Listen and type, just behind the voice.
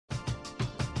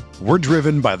We're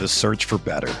driven by the search for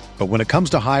better. But when it comes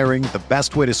to hiring, the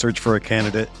best way to search for a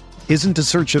candidate isn't to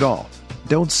search at all.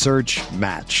 Don't search,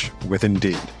 match with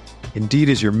Indeed. Indeed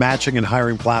is your matching and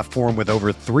hiring platform with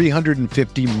over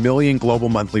 350 million global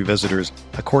monthly visitors,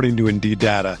 according to Indeed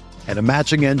data, and a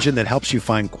matching engine that helps you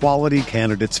find quality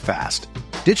candidates fast.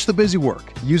 Ditch the busy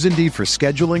work. Use Indeed for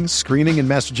scheduling, screening, and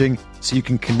messaging so you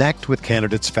can connect with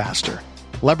candidates faster.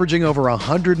 Leveraging over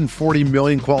 140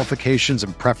 million qualifications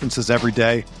and preferences every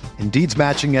day, Indeed's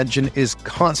matching engine is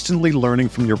constantly learning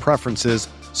from your preferences,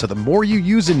 so the more you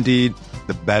use Indeed,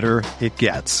 the better it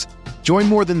gets. Join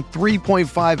more than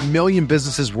 3.5 million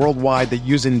businesses worldwide that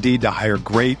use Indeed to hire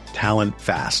great talent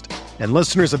fast. And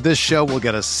listeners of this show will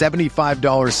get a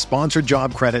 $75 sponsored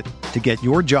job credit to get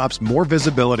your jobs more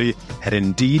visibility at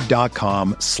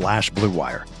Indeed.com/Blue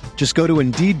Wire. Just go to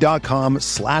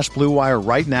Indeed.com/Blue Wire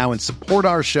right now and support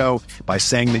our show by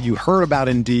saying that you heard about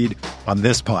Indeed on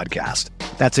this podcast.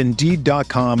 That's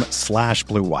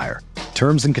Indeed.com/Blue Wire.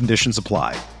 Terms and conditions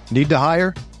apply. Need to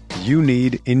hire? You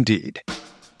need Indeed.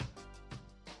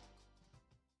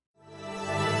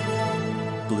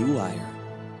 Blue Wire.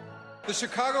 The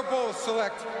Chicago Bulls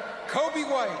select Kobe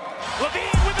White.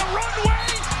 LaVine with the runway,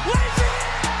 lays it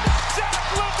in. Zach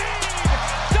LaVine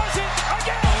does it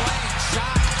again. Lane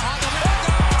shot on the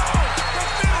window. The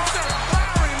finisher,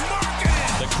 Larry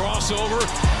Markkinen. The crossover,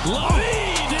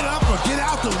 LaVine. Get up or get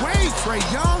out the way, Trae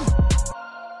Young.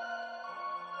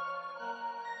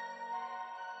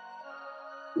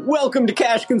 Welcome to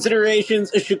Cash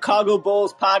Considerations, a Chicago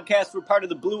Bulls podcast. We're part of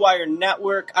the Blue Wire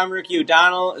Network. I'm Ricky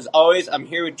O'Donnell. As always, I'm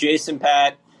here with Jason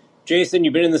Pat. Jason,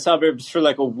 you've been in the suburbs for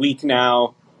like a week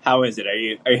now. How is it? Are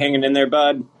you hanging in there,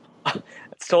 bud?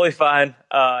 It's totally fine.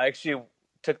 I actually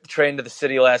took the train to the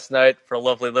city last night for a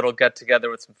lovely little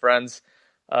get-together with some friends,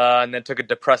 and then took a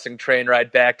depressing train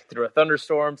ride back through a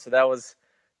thunderstorm, so that was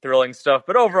thrilling stuff.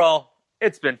 But overall,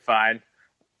 it's been fine,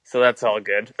 so that's all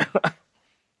good.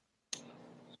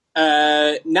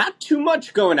 Not too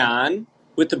much going on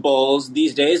with the Bulls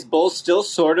these days. Bulls still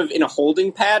sort of in a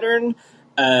holding pattern,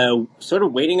 sort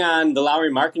of waiting on the Lauri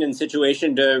Markkinen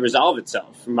situation to resolve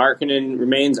itself. Markkinen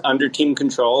remains under team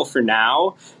control for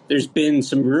now. There's been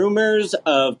some rumors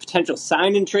of potential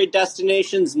sign-and-trade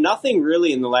destinations, nothing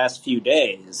really in the last few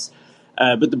days.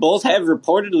 But the Bulls have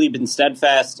reportedly been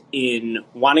steadfast in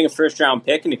wanting a first-round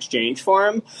pick in exchange for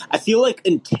him. I feel like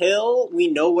until we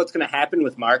know what's going to happen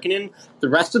with Markkinen, the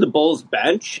rest of the Bulls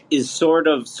bench is sort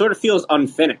of feels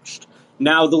unfinished.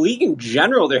 Now, the league in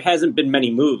general, there hasn't been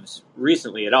many moves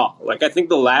recently at all. Like, I think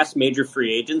the last major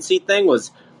free agency thing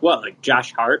was, like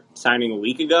Josh Hart signing a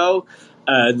week ago.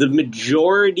 The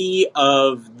majority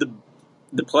of the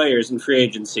players in free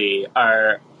agency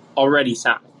are already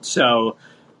signed. So,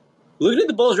 looking at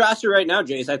the Bulls roster right now,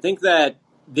 Jace, I think that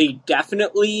they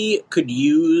definitely could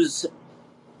use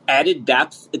added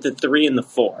depth at the 3 and the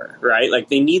 4, right? Like,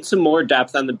 they need some more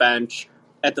depth on the bench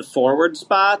at the forward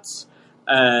spots.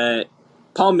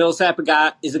 Paul Millsap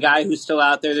is a guy who's still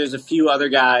out there. There's a few other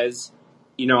guys,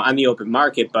 on the open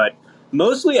market, but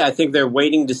mostly I think they're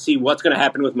waiting to see what's going to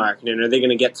happen with Markkinen. Are they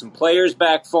going to get some players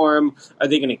back for him? Are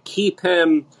they going to keep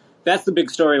him? That's the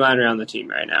big storyline around the team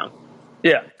right now.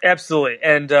 Yeah, absolutely.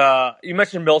 And you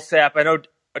mentioned Millsap. I know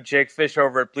Jake Fish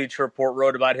over at Bleacher Report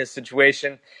wrote about his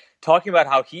situation, talking about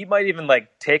how he might even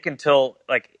take until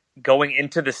going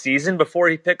into the season before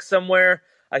he picks somewhere.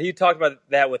 He talked about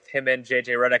that with him and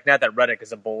JJ Redick. Not that Redick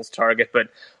is a Bulls target, but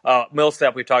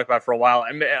Millsap we've talked about for a while.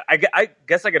 I mean, I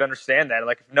guess I could understand that.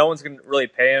 If no one's going to really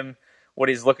pay him what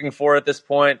he's looking for at this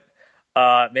point,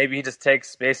 maybe he just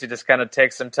takes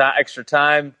some extra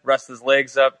time, rests his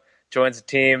legs up, joins the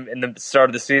team in the start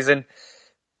of the season.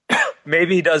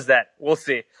 Maybe he does that. We'll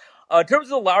see. In terms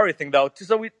of the Lauri thing, though,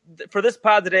 so for this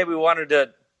pod today, we wanted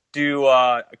to do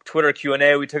a Twitter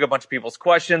Q&A. We took a bunch of people's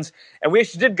questions, and we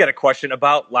actually did get a question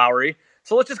about Lauri.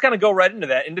 So let's just kind of go right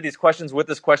into these questions with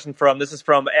this question this is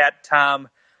from @Tom,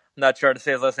 I'm not sure how to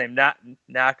say his last name,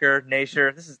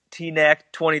 Nasher. This is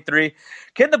TNAC23.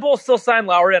 Can the Bulls still sign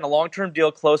Lauri on a long-term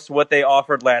deal close to what they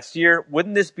offered last year?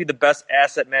 Wouldn't this be the best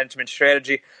asset management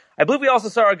strategy? I believe we also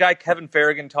saw our guy Kevin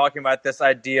Farragon talking about this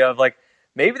idea of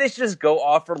maybe they should just go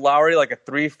offer Lauri a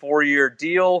 3-4 year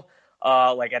deal,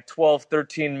 at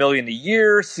 $12-13 million a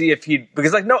year. See if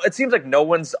because it seems like no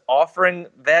one's offering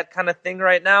that kind of thing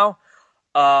right now.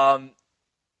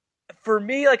 For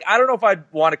me, I don't know if I'd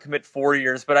want to commit 4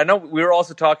 years, but I know we were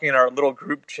also talking in our little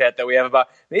group chat that we have about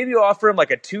maybe you offer him a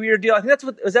 2-year deal. I think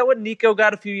is that what Nico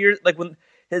got a few years, when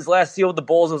his last deal with the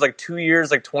Bulls was 2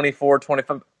 years,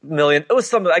 $24-25 million. It was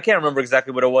something, I can't remember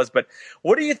exactly what it was, but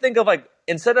what do you think of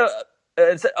instead of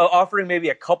offering maybe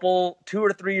a couple 2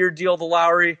 or 3 year deal to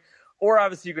Lauri, or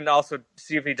obviously you can also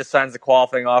see if he just signs the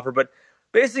qualifying offer. But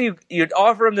basically, you'd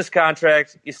offer him this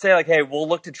contract. You say, like, hey, we'll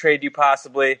look to trade you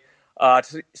possibly.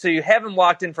 So you have him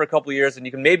locked in for a couple of years, and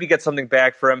you can maybe get something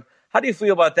back for him. How do you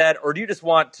feel about that? Or do you just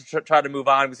want to try to move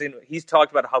on? Because he's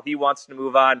talked about how he wants to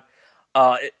move on.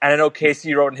 And I know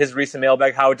Casey wrote in his recent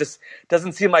mailbag how it just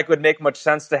doesn't seem like it would make much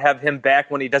sense to have him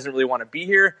back when he doesn't really want to be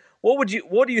here. What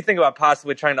do you think about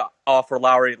possibly trying to offer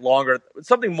Lowry longer,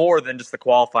 something more than just the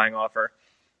qualifying offer?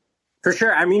 For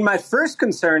sure. I mean, my first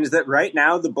concern is that right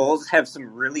now the Bulls have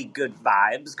some really good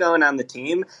vibes going on the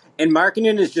team, and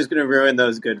Markkanen is just going to ruin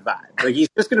those good vibes. Like, he's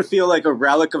just going to feel like a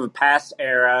relic of a past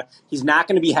era. He's not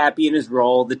going to be happy in his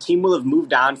role. The team will have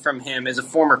moved on from him as a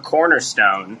former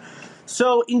cornerstone.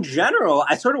 So, in general,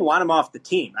 I sort of want him off the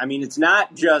team. I mean, it's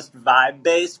not just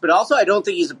vibe-based, but also I don't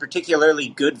think he's a particularly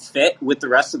good fit with the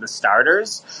rest of the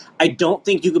starters. I don't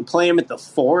think you could play him at the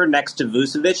 4 next to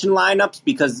Vucevic in lineups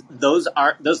because those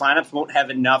lineups won't have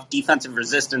enough defensive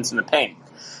resistance in the paint.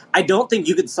 I don't think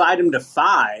you could slide him to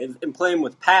 5 and play him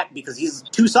with Pat because he's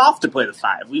too soft to play the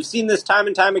 5. We've seen this time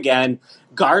and time again.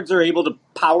 Guards are able to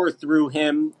power through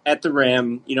him at the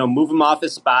rim, move him off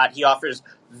his spot. He offers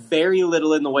very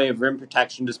little in the way of rim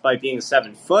protection despite being a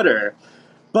 7-footer.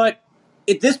 But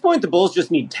at this point, the Bulls just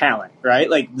need talent, right?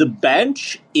 Like, the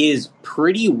bench is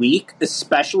pretty weak,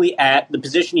 especially at the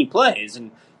position he plays.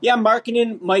 And yeah,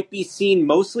 Markkanen might be seen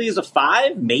mostly as a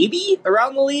 5, maybe,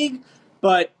 around the league,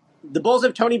 but the Bulls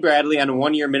have Tony Bradley on a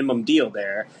 1-year minimum deal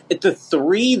there. At the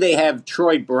 3, they have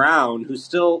Troy Brown, who's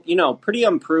still, pretty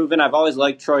unproven. I've always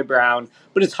liked Troy Brown,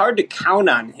 but it's hard to count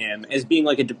on him as being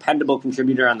like a dependable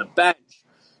contributor on the bench.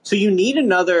 So you need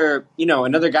another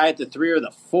guy at the 3 or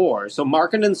the 4. So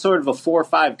Markkanen's sort of a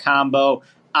 4-5 combo.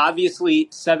 Obviously,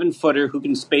 7-footer who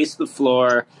can space the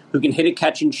floor, who can hit a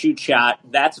catch-and-shoot shot.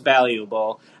 That's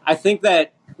valuable. I think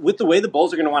that with the way the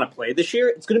Bulls are going to want to play this year,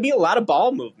 it's going to be a lot of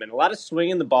ball movement, a lot of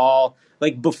swinging the ball.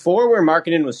 Like, before, where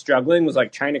Markkanen was struggling was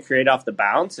like trying to create off the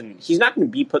bounce, and he's not going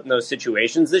to be put in those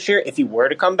situations this year if he were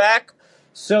to come back.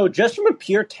 So just from a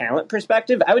pure talent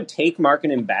perspective, I would take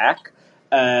Markkanen back.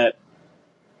 I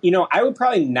would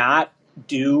probably not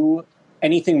do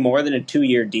anything more than a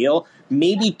 2-year deal.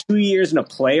 Maybe 2 years in a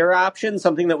player option,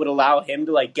 something that would allow him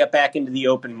to get back into the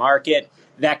open market.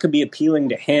 That could be appealing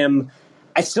to him.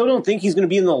 I still don't think he's going to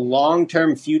be in the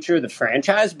long-term future of the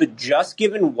franchise, but just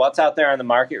given what's out there on the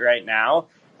market right now,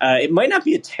 it might not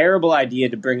be a terrible idea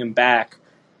to bring him back.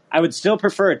 I would still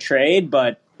prefer a trade,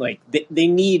 but they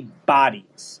need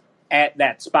bodies at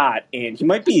that spot, and he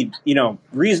might be,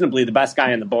 reasonably the best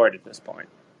guy on the board at this point.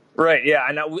 Right, yeah.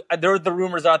 I know there were the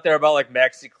rumors out there about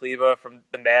Maxi Kleber from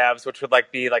the Mavs, which would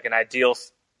be an ideal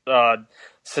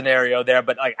scenario there,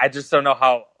 but I just don't know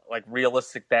how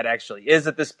realistic that actually is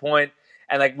at this point.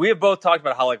 And we have both talked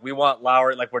about how we want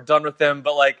Lowry, we're done with him,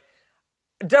 but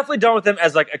definitely done with him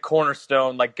as a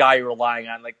cornerstone guy you're relying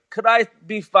on. Could I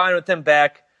be fine with him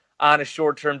back on a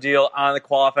short-term deal on the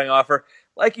qualifying offer?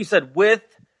 Like you said, with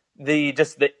the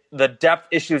depth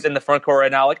issues in the front court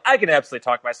right now, I can absolutely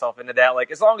talk myself into that.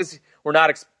 As long as we're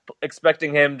not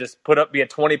expecting him to be a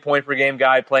 20-point per game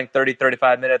guy playing 30,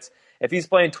 35 minutes. If he's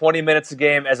playing 20 minutes a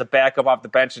game as a backup off the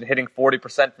bench and hitting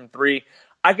 40% from 3,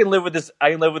 I can live with this. I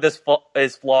can live with his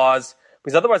flaws,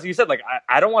 because otherwise, you said,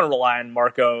 I don't want to rely on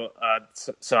Marko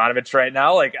Simonovic right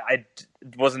now. I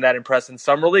wasn't that impressed in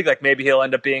summer league. Maybe he'll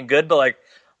end up being good, but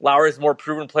Lowry's a more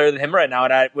proven player than him right now,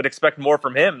 and I would expect more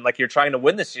from him. You're trying to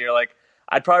win this year.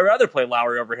 I'd probably rather play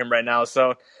Lowry over him right now.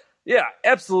 So, yeah,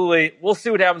 absolutely. We'll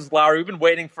see what happens with Lowry. We've been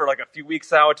waiting for a few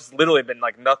weeks now. It's just literally been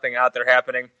nothing out there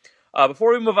happening.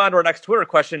 Before we move on to our next Twitter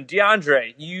question,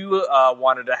 DeAndre, you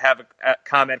wanted to have a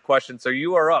comment question, so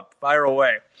you are up. Fire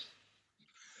away.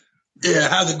 Yeah,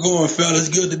 how's it going, fellas?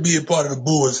 It's good to be a part of the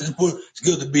Bulls. It's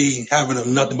good to be having a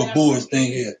nothing but Bulls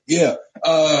thing here. Yeah.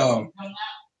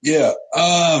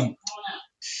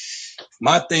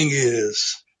 My thing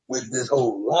is, with this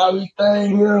whole Lowry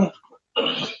thing here,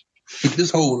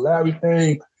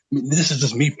 this is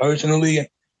just me personally.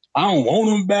 I don't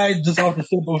want him back just off the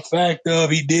simple fact of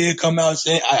he did come out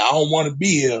saying, I don't want to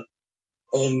be here.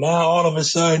 And now all of a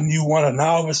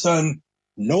sudden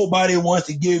nobody wants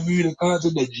to give you the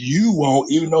contract that you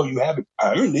want, even though you haven't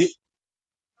earned it.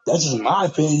 That's just my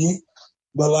opinion.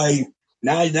 But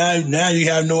now you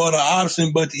have no other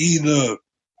option but to either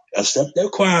accept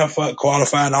that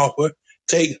qualifying offer,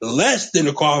 take less than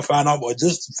the qualifying offer, or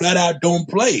just flat out don't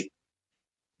play.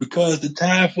 Because the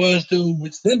time for us to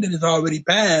rescind it is already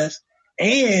passed,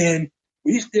 and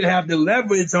we still have the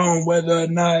leverage on whether or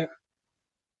not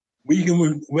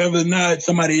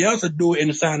somebody else will do it in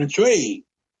the sign and trade.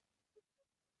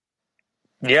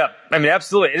 Yeah, I mean,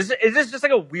 absolutely. It is just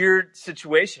like a weird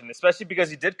situation, especially because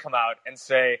he did come out and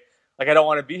say, like, I don't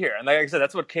want to be here. And like I said,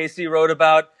 that's what KC wrote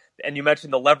about. And you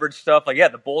mentioned the leverage stuff. Like, yeah,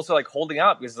 the Bulls are like holding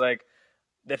out because like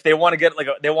if they want to get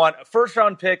they want a first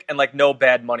round pick and like no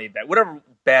bad money back, whatever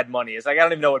bad money is. Like, I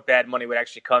don't even know what bad money would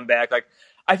actually come back. Like,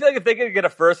 I feel like if they could get a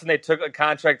first and they took a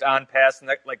contract on past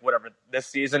like whatever this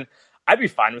season, I'd be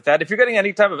fine with that. If you're getting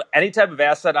any type of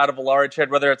asset out of a Larry Chad,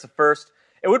 whether it's a first,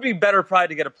 it would be better probably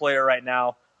to get a player right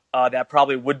now that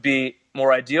probably would be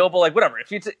more ideal. But like whatever,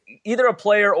 if you either a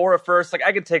player or a first, like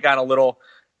I could take on a little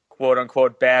quote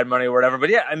unquote bad money or whatever.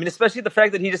 But yeah, I mean, especially the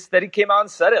fact that he came out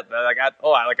and said it. Like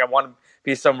I want to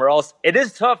be somewhere else. It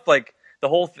is tough. Like the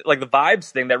whole like the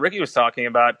vibes thing that Ricky was talking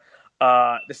about.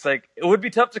 It's like it would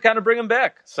be tough to kind of bring him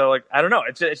back. So like I don't know.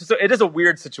 It is a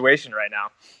weird situation right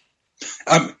now.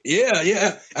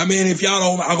 Yeah. I mean, if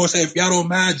y'all don't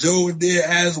mind, Joe did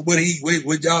ask what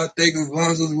y'all think of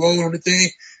Lonzo's role on the thing.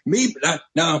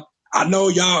 Now I know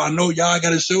y'all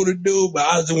got a show to do, but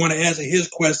I just want to answer his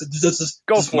question.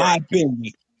 Just my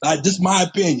opinion. Like, just my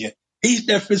opinion. He's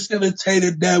that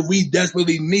facilitator that we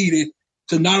desperately needed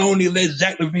to not only let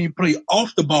Zach LaVine play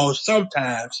off the ball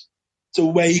sometimes, to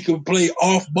where he can play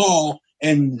off ball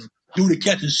and do the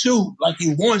catch and shoot like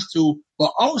he wants to,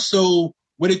 but also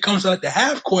when it comes to like the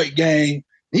half court game,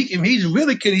 he's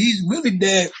really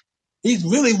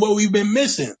what we've been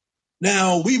missing.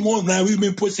 Now we've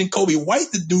been pushing Kobe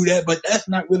White to do that, but that's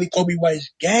not really Kobe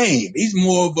White's game. He's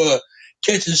more of a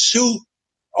catch and shoot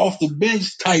off the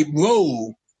bench type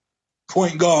role,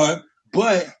 point guard,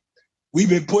 but we've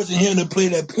been pushing him to play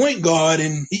that point guard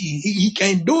and he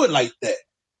can't do it like that.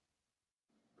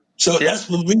 So that's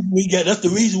the reason that's the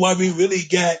reason why we really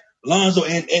got Lonzo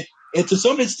and to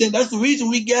some extent that's the reason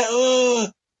we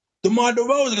got DeMar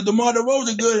DeRozan. DeMar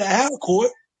DeRozan good at half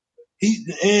court.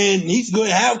 He's good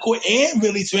at half court and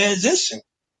really transition.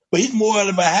 But he's more out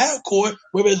of a half court,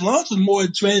 whereas Lonzo's more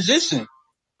in transition.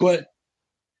 But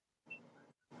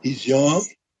he's young,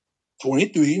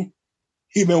 23.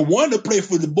 He's been wanting to play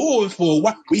for the Bulls for a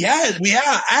while. We had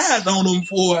eyes on him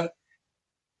for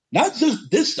not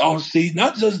just this offseason,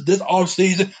 not just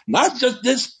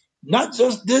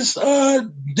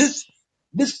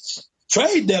this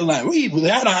trade deadline. We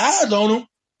had our eyes on him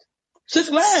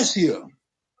since last year.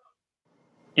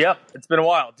 Yep, it's been a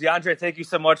while. DeAndre, thank you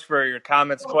so much for your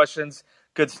comments, questions.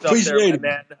 Good stuff. Appreciate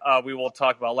there, man. We will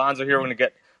talk about Lonzo here. We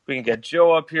can get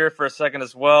Joe up here for a second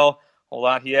as well. Hold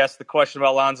on. He asked the question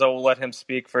about Lonzo. We'll let him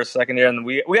speak for a second here. And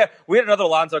we had another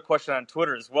Lonzo question on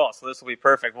Twitter as well, so this will be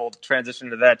perfect. We'll transition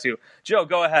to that too. Joe,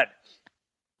 go ahead.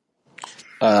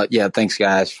 Yeah, thanks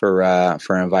guys for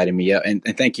inviting me up, and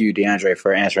thank you, DeAndre,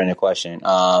 for answering the question.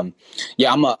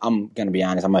 Yeah, I'm gonna be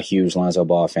honest. I'm a huge Lonzo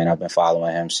Ball fan. I've been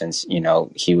following him since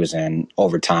he was in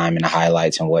overtime and the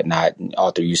highlights and whatnot,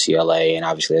 all through UCLA, and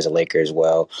obviously as a Laker as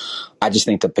well. I just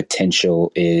think the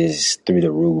potential is through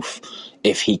the roof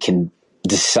if he can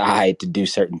decide to do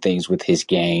certain things with his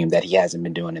game that he hasn't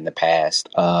been doing in the past.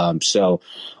 So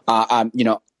I'm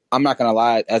not gonna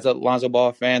lie. As a Lonzo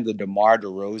Ball fan, the DeMar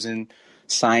DeRozan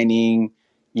signing,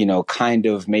 kind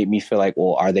of made me feel like,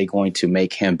 well, are they going to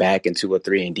make him back into a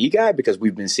 3-and-D guy? Because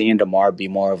we've been seeing DeMar be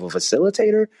more of a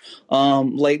facilitator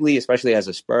lately, especially as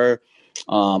a Spur.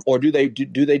 Or do they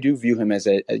view him as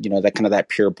that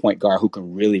pure point guard who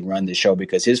can really run the show?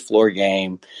 Because his floor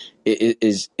game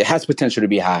it has potential to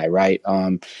be high, right?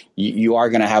 You are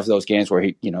going to have those games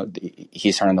where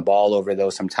he's turning the ball over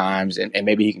those sometimes, and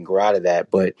maybe he can grow out of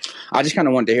that. But I just kind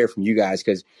of wanted to hear from you guys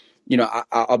because,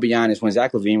 I'll be honest, when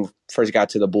Zach LaVine first got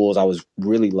to the Bulls, I was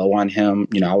really low on him.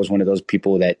 I was one of those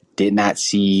people that did not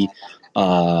see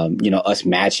us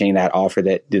matching that offer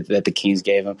that the Kings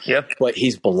gave him. Yep. But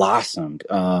he's blossomed,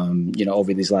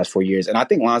 over these last 4 years. And I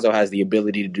think Lonzo has the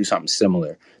ability to do something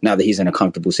similar now that he's in a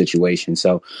comfortable situation.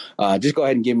 So just go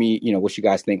ahead and give me, what you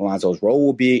guys think Lonzo's role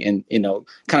will be and,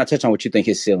 kind of touch on what you think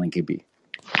his ceiling could be.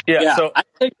 Yeah, so I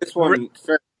take this one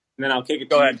first, and then I'll kick it to you.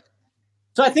 Go ahead.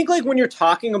 So I think when you're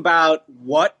talking about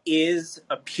what is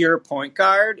a pure point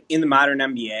guard in the modern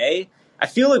NBA, I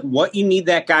feel like what you need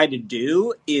that guy to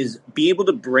do is be able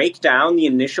to break down the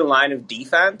initial line of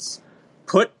defense,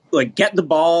 get the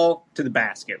ball to the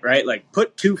basket, right? Like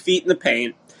put 2 feet in the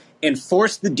paint and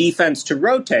force the defense to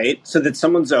rotate so that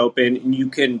someone's open and you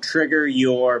can trigger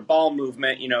your ball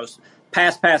movement,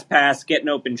 pass, get an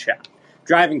open shot,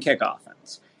 drive and kick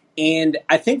offense. And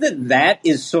I think that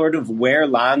is sort of where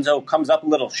Lonzo comes up a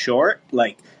little short.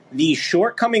 Like, the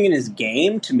shortcoming in his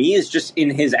game, to me, is just in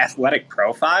his athletic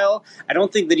profile. I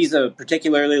don't think that he's a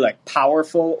particularly,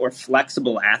 powerful or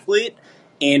flexible athlete.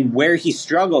 And where he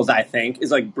struggles, I think,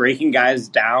 is like breaking guys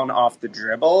down off the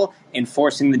dribble and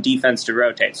forcing the defense to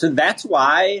rotate. So that's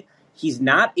why he's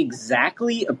not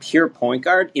exactly a pure point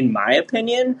guard, in my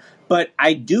opinion. But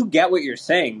I do get what you're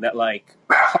saying, that like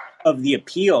part of the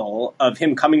appeal of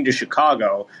him coming to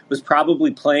Chicago was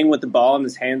probably playing with the ball in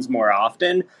his hands more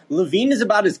often. LaVine is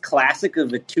about as classic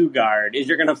of a two guard as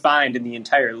you're going to find in the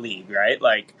entire league, right?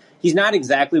 Like, he's not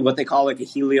exactly what they call like a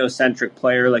heliocentric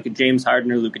player, like a James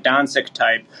Harden or Luka Doncic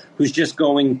type, who's just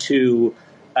going to,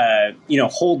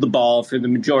 hold the ball for the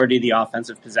majority of the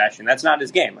offensive possession. That's not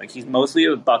his game. Like, he's mostly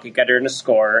a bucket getter and a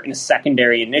scorer and a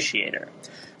secondary initiator.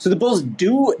 So the Bulls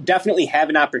do definitely have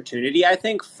an opportunity, I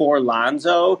think, for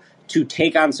Lonzo to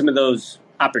take on some of those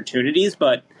opportunities.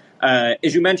 But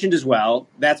as you mentioned as well,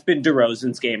 that's been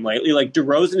DeRozan's game lately. Like,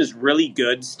 DeRozan is really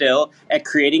good still at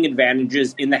creating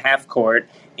advantages in the half court.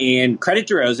 And credit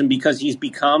DeRozan, because he's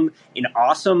become an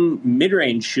awesome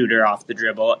mid-range shooter off the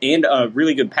dribble and a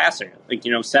really good passer. Like,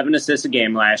 7 assists a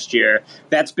game last year.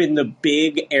 That's been the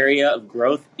big area of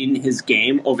growth in his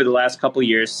game over the last couple of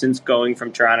years since going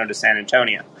from Toronto to San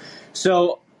Antonio.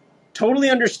 So totally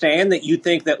understand that you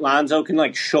think that Lonzo can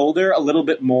like shoulder a little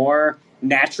bit more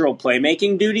natural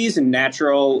playmaking duties and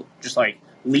natural just like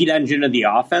lead engine of the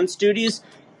offense duties.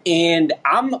 And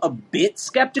I'm a bit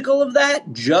skeptical of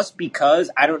that just because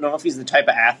I don't know if he's the type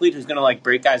of athlete who's going to like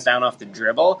break guys down off the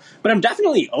dribble, but I'm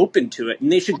definitely open to it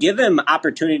and they should give him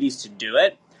opportunities to do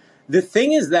it. The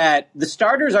thing is that the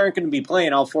starters aren't going to be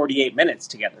playing all 48 minutes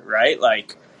together, right?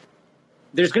 Like,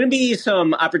 there's going to be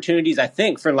some opportunities, I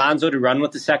think, for Lonzo to run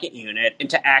with the second unit and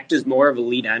to act as more of a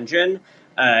lead engine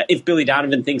if Billy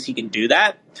Donovan thinks he can do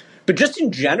that. But just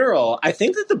in general, I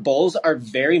think that the Bulls are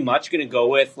very much going to go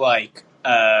with like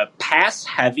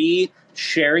pass-heavy,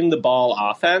 sharing the ball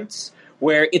offense,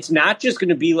 where it's not just going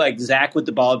to be like Zach with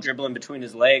the ball dribbling between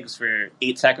his legs for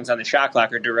 8 seconds on the shot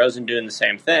clock or DeRozan doing the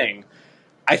same thing.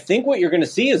 I think what you're going to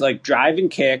see is like drive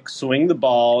and kick, swing the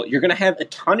ball. You're going to have a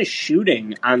ton of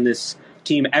shooting on this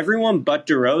team. Everyone but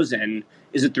DeRozan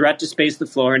is a threat to space the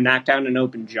floor and knock down an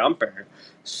open jumper.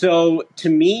 So to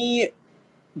me,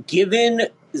 given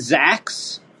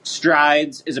Zach's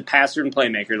strides as a passer and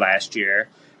playmaker last year,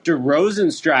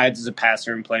 DeRozan's strides as a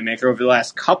passer and playmaker over the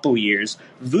last couple years,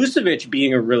 Vucevic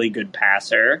being a really good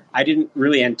passer, I didn't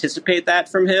really anticipate that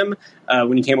from him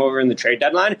when he came over in the trade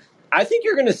deadline. I think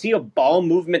you're going to see a ball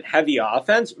movement heavy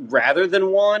offense rather than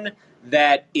one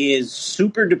that is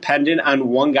super dependent on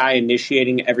one guy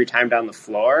initiating every time down the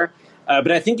floor.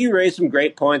 But I think you raised some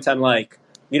great points on like,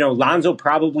 Lonzo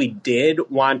probably did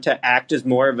want to act as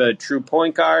more of a true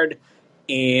point guard,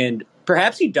 and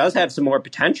perhaps he does have some more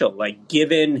potential, like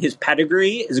given his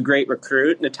pedigree as a great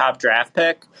recruit and a top draft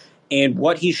pick and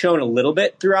what he's shown a little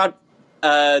bit throughout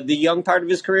the young part of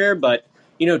his career. But,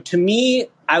 to me,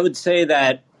 I would say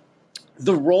that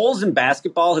the roles in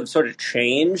basketball have sort of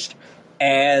changed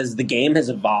as the game has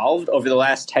evolved over the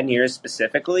last 10 years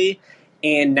specifically.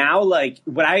 And now, like,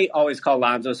 what I always call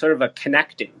Lonzo sort of a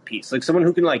connecting piece, like someone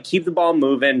who can, like, keep the ball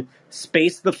moving,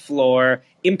 space the floor,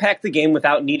 impact the game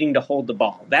without needing to hold the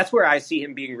ball. That's where I see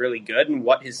him being really good and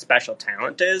what his special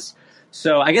talent is.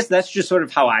 So I guess that's just sort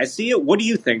of how I see it. What do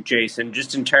you think, Jason,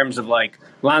 just in terms of, like,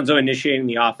 Lonzo initiating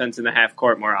the offense in the half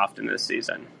court more often this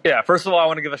season? Yeah, first of all, I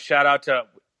want to give a shout-out to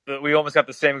we almost got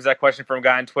the same exact question from a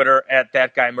guy on Twitter at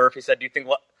That Guy Murphy. He said, do you think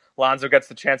Lonzo gets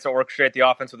the chance to orchestrate the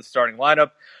offense with the starting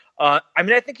lineup? I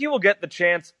think he will get the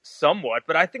chance somewhat,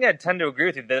 but I think I tend to agree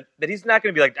with you that he's not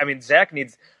going to be like, Zach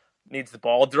needs the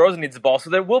ball, DeRozan needs the ball,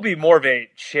 so there will be more of a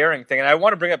sharing thing. And I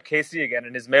want to bring up Casey again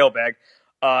in his mailbag,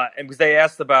 and because they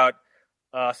asked about,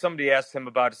 somebody asked him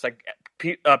about just like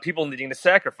people needing to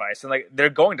sacrifice, and like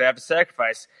they're going to have to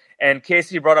sacrifice. And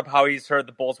Casey brought up how he's heard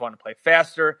the Bulls want to play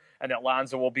faster, and that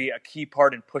Lonzo will be a key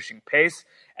part in pushing pace.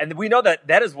 And we know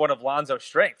that is one of Lonzo's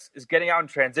strengths, is getting out in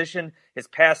transition, his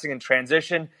passing in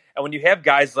transition. And when you have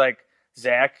guys like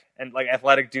Zach and like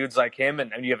athletic dudes like him,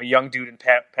 and you have a young dude in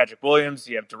Patrick Williams,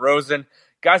 you have DeRozan,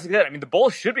 guys like that. The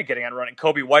Bulls should be getting out and running.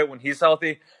 Kobe White, when he's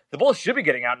healthy, the Bulls should be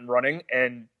getting out and running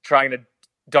and trying to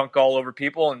dunk all over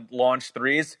people and launch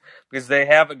threes, because they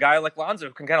have a guy like Lonzo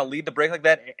who can kind of lead the break like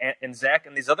that, and Zach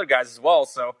and these other guys as well.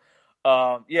 So,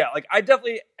 I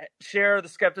definitely share the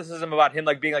skepticism about him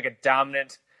like being like a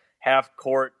dominant half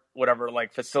court, whatever,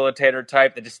 like facilitator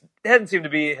type. That just doesn't seem to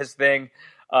be his thing.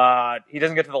 He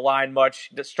doesn't get to the line much.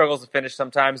 He just struggles to finish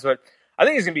sometimes, but I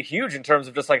think he's going to be huge in terms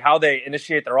of just like how they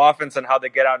initiate their offense and how they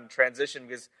get out in transition,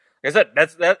 because like I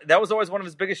said, that was always one of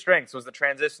his biggest strengths, was the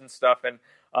transition stuff. And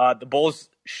the Bulls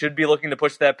should be looking to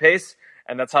push that pace,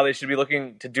 and that's how they should be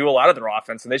looking to do a lot of their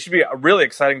offense. And they should be a really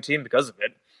exciting team because of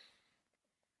it.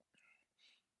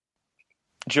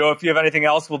 Joe, if you have anything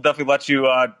else, we'll definitely let you.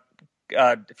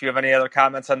 If you have any other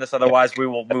comments on this, otherwise we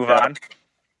will move on.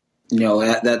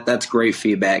 That's great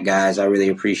feedback, guys. I really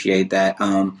appreciate that.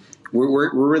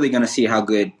 We're really going to see how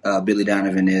good Billy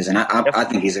Donovan is, and I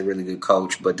think he's a really good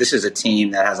coach. But this is a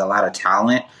team that has a lot of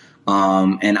talent,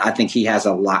 and I think he has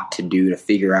a lot to do to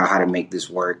figure out how to make this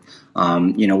work.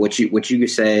 What you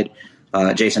said,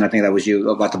 Jason, I think that was you,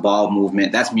 about the ball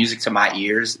movement. That's music to my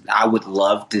ears. I would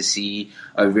love to see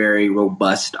a very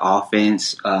robust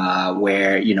offense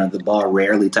where, the ball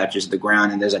rarely touches the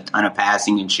ground and there's a ton of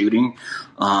passing and shooting.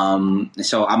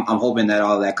 So I'm hoping that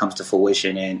all of that comes to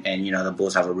fruition and the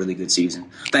Bulls have a really good season.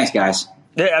 Thanks, guys.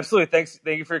 Yeah, absolutely. Thanks.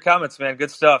 Thank you for your comments, man.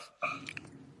 Good stuff.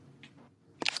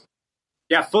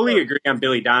 Yeah, fully agree on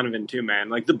Billy Donovan too, man.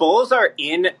 Like, the Bulls are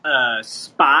in a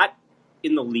spot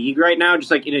in the league right now,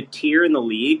 just like in a tier in the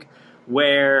league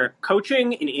where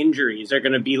coaching and injuries are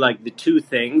going to be like the two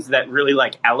things that really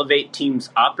like elevate teams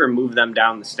up or move them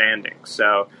down the standings.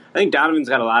 So I think Donovan's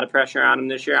got a lot of pressure on him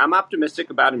this year. I'm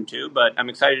optimistic about him too, but I'm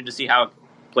excited to see how it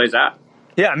plays out.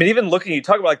 Yeah, I mean, even looking, you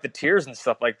talk about like the tiers and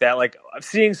stuff like that. Like, I'm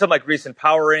seeing some like recent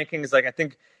power rankings. Like, I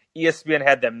think ESPN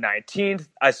had them 19th.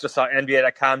 I just saw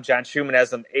NBA.com. John Schumann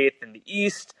has them 8th in the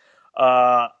East.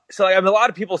 So like, I mean, a lot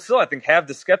of people still, I think, have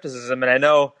the skepticism, and I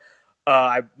know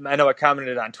I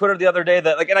commented on Twitter the other day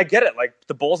that, like, and I get it, like,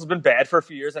 the Bulls have been bad for a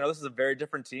few years. I know this is a very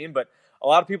different team, but a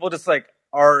lot of people just like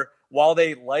while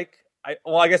they like,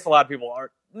 I guess a lot of people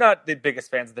are not the biggest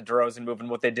fans of the DeRozan move and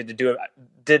what they did to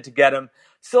get him.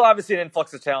 Still, obviously, an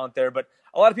influx of talent there, but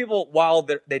a lot of people, while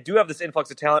they do have this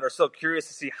influx of talent, are still curious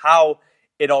to see how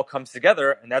it all comes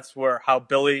together, and that's where how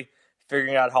Billy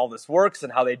figuring out how this works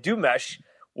and how they do mesh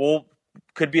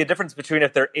could be a difference between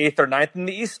if they're 8th or 9th in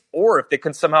the East, or if they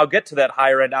can somehow get to that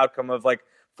higher end outcome of like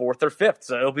 4th or 5th.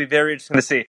 So it'll be very interesting to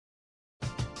see.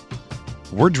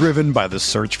 We're driven by the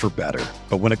search for better.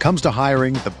 But when it comes to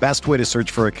hiring, the best way to search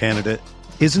for a candidate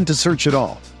isn't to search at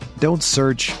all. Don't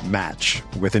search, match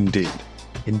with Indeed.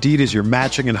 Indeed is your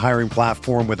matching and hiring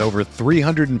platform with over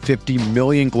 350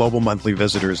 million global monthly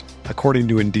visitors, according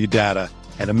to Indeed data,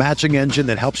 and a matching engine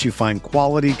that helps you find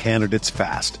quality candidates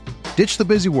fast. Ditch the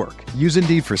busy work. Use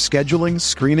Indeed for scheduling,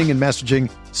 screening, and messaging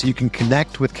so you can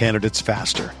connect with candidates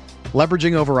faster.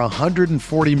 Leveraging over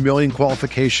 140 million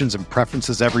qualifications and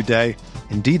preferences every day,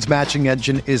 Indeed's matching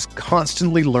engine is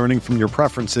constantly learning from your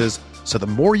preferences, so the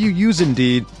more you use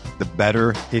Indeed, the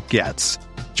better it gets.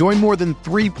 Join more than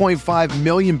 3.5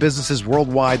 million businesses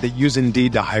worldwide that use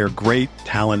Indeed to hire great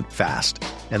talent fast.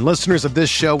 And listeners of this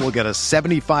show will get a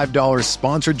 $75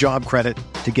 sponsored job credit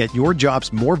to get your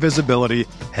jobs more visibility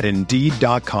at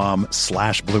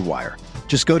Indeed.com/Blue Wire.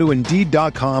 Just go to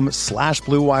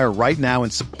Indeed.com/Blue Wire right now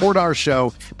and support our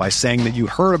show by saying that you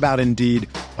heard about Indeed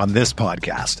on this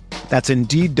podcast. That's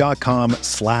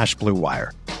Indeed.com/Blue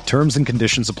Wire. Terms and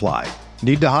conditions apply.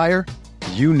 Need to hire?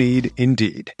 You need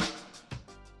Indeed.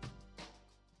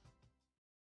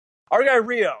 Our guy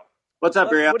Rio. What's up,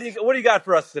 Rio? What do you got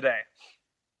for us today?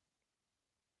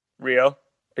 Rio,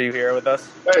 are you here with us?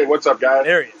 Hey, what's up, guys?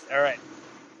 There he is. All right.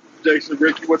 Jason,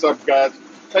 Ricky, what's up, guys?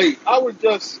 Hey, I was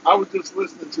just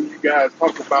listening to you guys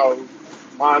talk about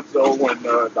Lonzo and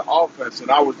the offense,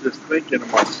 and I was just thinking to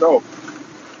myself,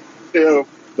 if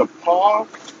the Paw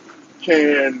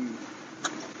can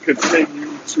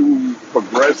continue to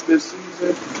progress this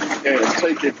season and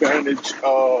take advantage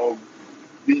of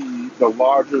the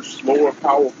larger, slower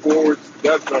power forwards,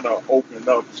 that's going to open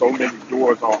up so many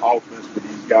doors on offense for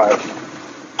these guys.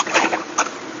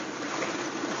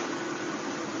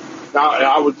 Now,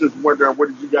 I was just wondering, what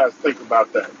did you guys think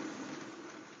about that?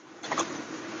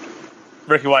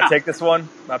 Rick, you want to take this one?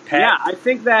 Pat? Yeah, I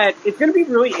think that it's going to be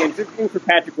really interesting for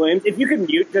Patrick Williams. If you could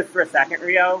mute just for a second,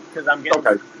 Rio, because I'm getting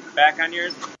back on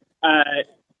yours.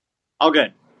 All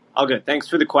good. Thanks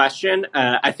for the question.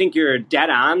 I think you're dead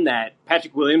on that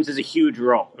Patrick Williams is a huge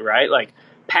role, right? Like,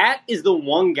 Pat is the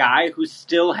one guy who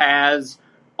still has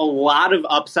a lot of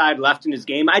upside left in his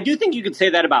game. I do think you could say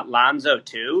that about Lonzo,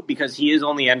 too, because he is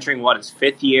only entering, his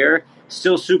 5th year.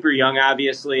 Still super young,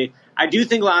 obviously. I do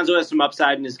think Lonzo has some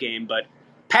upside in his game, but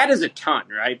Pat is a ton,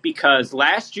 right? Because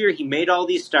last year he made all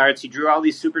these starts. He drew all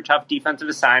these super tough defensive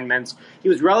assignments. He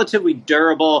was relatively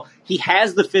durable. He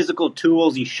has the physical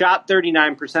tools. He shot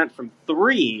 39% from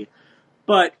 3.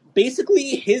 But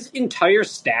basically his entire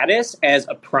status as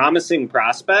a promising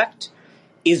prospect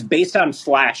is based on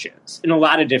flashes in a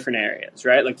lot of different areas,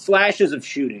 right? Like flashes of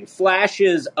shooting,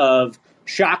 flashes of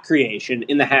shot creation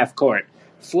in the half court,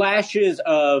 flashes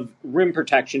of rim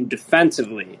protection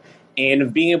defensively, and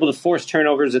of being able to force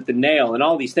turnovers at the nail and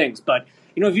all these things. But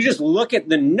if you just look at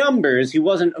the numbers, he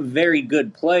wasn't a very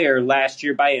good player last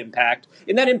year by impact.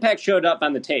 And that impact showed up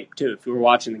on the tape, too, if you were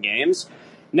watching the games.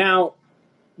 Now,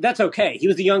 that's okay. He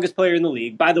was the youngest player in the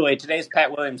league. By the way, today's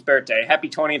Pat Williams' birthday. Happy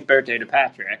 20th birthday to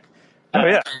Patrick. Oh,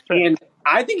 yeah. And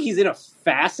I think he's in a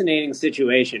fascinating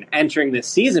situation entering this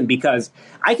season because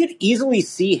I could easily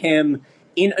see him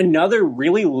in another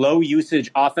really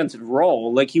low-usage offensive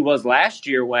role like he was last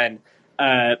year when,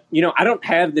 I don't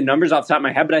have the numbers off the top of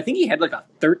my head, but I think he had like a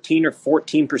 13 or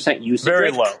 14% usage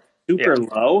Very rate. low. Super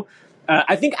low.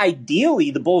 I think ideally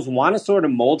the Bulls want to sort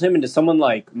of mold him into someone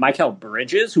like Mikal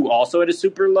Bridges, who also had a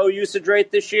super low usage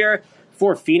rate this year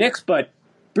for Phoenix, but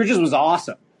Bridges was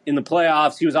awesome in the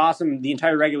playoffs. He was awesome the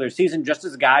entire regular season, just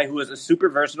as a guy who was a super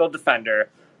versatile defender,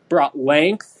 brought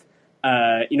length,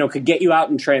 could get you out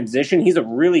in transition. He's a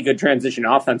really good transition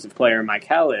offensive player,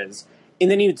 Mikal is. And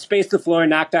then he would space the floor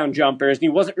and knock down jumpers, and he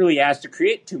wasn't really asked to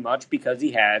create too much because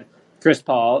he had Chris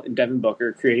Paul and Devin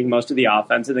Booker creating most of the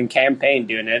offense, and then Cam Payne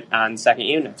doing it on second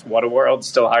units. What a world.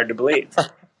 Still hard to believe.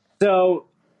 So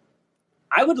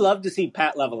I would love to see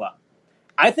Pat level up.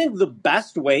 I think the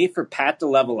best way for Pat to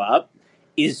level up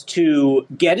is to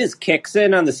get his kicks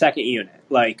in on the second unit.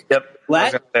 I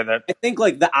think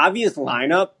the obvious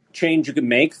lineup change you could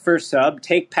make for sub,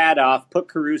 take Pat off, put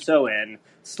Caruso in,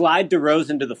 slide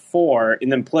DeRozan to the 4,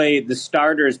 and then play the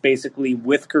starters basically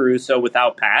with Caruso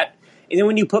without Pat. And then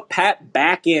when you put Pat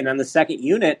back in on the second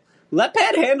unit, let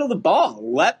Pat handle the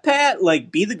ball. Let Pat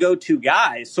be the go-to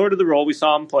guy, sort of the role we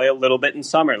saw him play a little bit in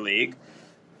Summer League.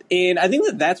 And I think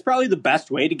that's probably the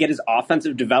best way to get his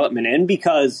offensive development in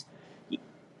because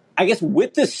I guess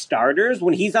with the starters,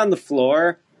 when he's on the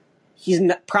floor, he's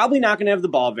probably not going to have the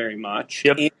ball very much.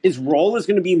 Yep. And his role is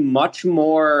going to be much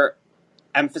more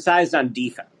emphasized on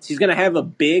defense. He's going to have a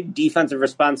big defensive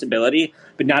responsibility,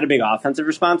 but not a big offensive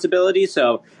responsibility.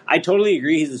 So I totally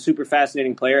agree. He's a super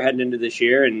fascinating player heading into this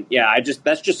year. And yeah,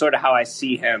 that's just sort of how I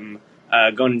see him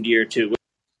going into year 2.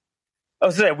 I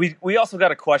was saying, we also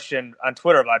got a question on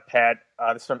Twitter about Pat.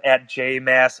 This is from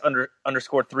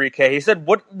 @jmass_3K. He said,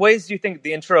 what ways do you think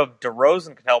the intro of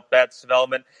DeRozan can help Pat's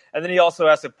development? And then he also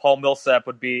asked if Paul Millsap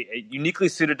would be uniquely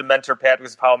suited to mentor Pat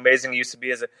because of how amazing he used to be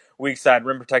as a weak side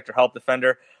rim protector, help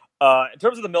defender. In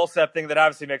terms of the Millsap thing, that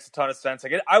obviously makes a ton of sense.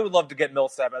 I would love to get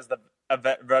Millsap as a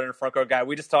veteran front court guy.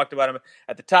 We just talked about him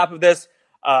at the top of this.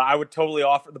 I would totally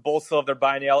offer the Bulls still have their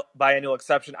biennial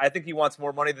exception. I think he wants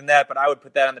more money than that, but I would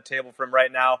put that on the table for him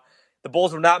right now. The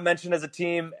Bulls were not mentioned as a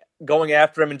team going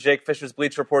after him in Jake Fisher's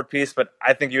Bleacher Report piece, but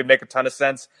I think he would make a ton of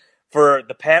sense for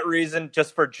the Pat reason,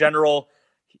 just for general.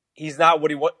 He's not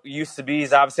what he used to be.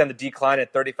 He's obviously on the decline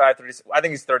at 35, 36. I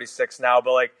think he's 36 now,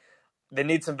 but they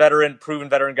need some proven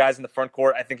veteran guys in the front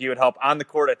court. I think he would help on the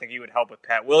court. I think he would help with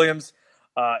Pat Williams.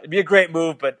 It'd be a great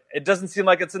move, but it doesn't seem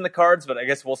like it's in the cards, but I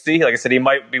guess we'll see. Like I said, he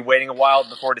might be waiting a while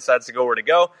before he decides to go where to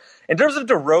go. In terms of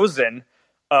DeRozan,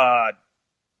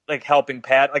 helping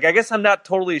Pat, I guess I'm not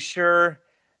totally sure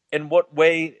in what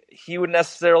way he would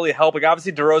necessarily help.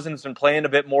 Obviously DeRozan's been playing a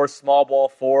bit more small ball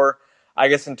 4, I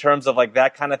guess in terms of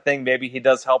that kind of thing. Maybe he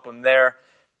does help him there.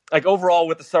 Overall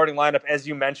with the starting lineup, as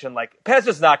you mentioned, Pat's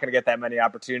just not going to get that many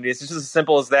opportunities. It's just as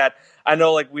simple as that. I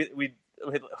know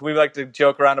we like to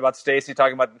joke around about Stacey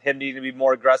talking about him needing to be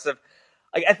more aggressive.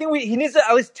 I think he needs to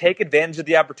at least take advantage of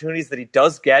the opportunities that he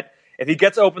does get. If he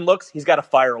gets open looks, he's got to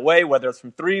fire away, whether it's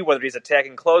from 3, whether he's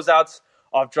attacking closeouts,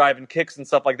 off driving kicks and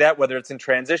stuff like that, whether it's in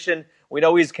transition. We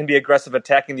know he can be aggressive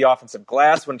attacking the offensive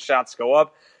glass when shots go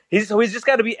up. He's just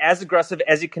got to be as aggressive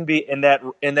as he can be in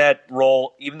that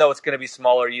role, even though it's going to be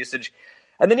smaller usage.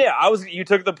 And then you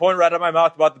took the point right out of my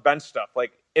mouth about the bench stuff.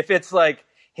 If it's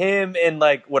him and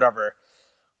whatever,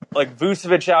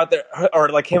 Vucevic out there, or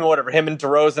him and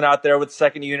DeRozan out there with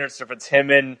second units, or if it's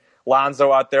him and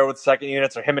Lonzo out there with second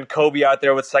units, or him and Kobe out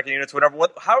there with second units,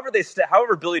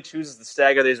 however Billy chooses to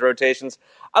stagger these rotations,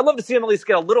 I'd love to see him at least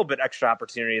get a little bit extra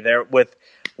opportunity there with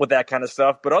that kind of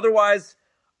stuff. But otherwise,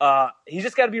 he's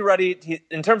just got to be ready.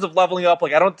 In terms of leveling up,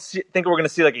 I don't think we're going to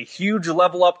see a huge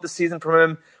level up this season from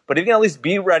him, but he can at least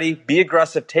be ready, be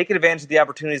aggressive, take advantage of the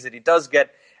opportunities that he does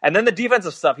get. And then the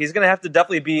defensive stuff, he's going to have to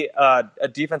definitely be a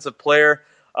defensive player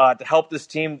to help this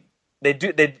team.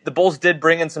 The Bulls did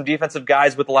bring in some defensive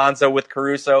guys with Lonzo, with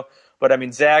Caruso, but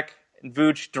Zach and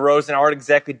Vooch, DeRozan aren't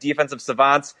exactly defensive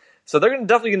savants, so they're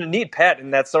definitely going to need Pat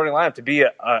in that starting lineup to be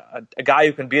a guy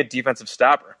who can be a defensive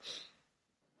stopper.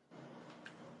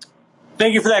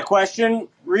 Thank you for that question,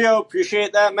 Rio.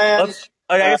 Appreciate that, man.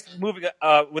 I guess moving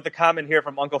with a comment here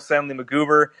from Uncle Stanley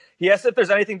McGoober. He asked if there's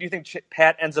anything, do you think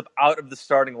Pat ends up out of the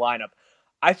starting lineup?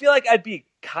 I feel like I'd be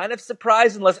kind of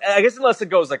surprised unless it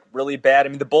goes really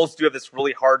bad. The Bulls do have this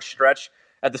really hard stretch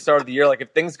at the start of the year. Like,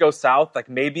 if things go south, like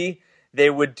maybe they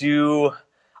would do.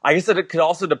 I guess that it could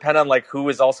also depend on like who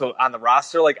is also on the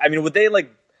roster. Like, I mean, would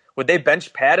they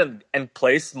bench Pat and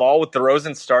play Small with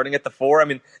DeRozan starting at the 4? I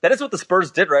mean, that is what the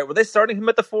Spurs did, right? Were they starting him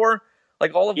at the 4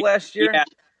 like all of last year? Yeah,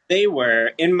 they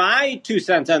were. And my 2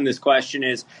 cents on this question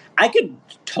is I could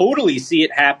totally see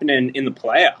it happening in the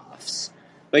playoffs.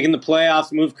 Like in the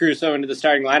playoffs, move Caruso into the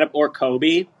starting lineup or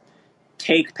Kobe,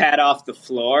 take Pat off the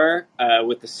floor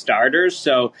with the starters.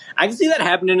 So I can see that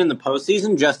happening in the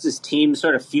postseason just as teams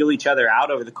sort of feel each other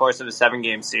out over the course of a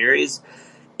 7-game series.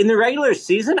 In the regular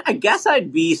season, I guess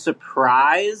I'd be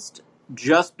surprised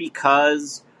just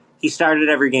because he started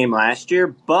every game last year.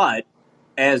 But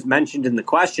as mentioned in the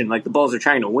question, like the Bulls are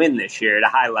trying to win this year at a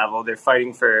high level. They're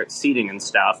fighting for seeding and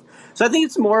stuff. So I think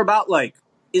it's more about like,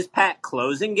 is Pat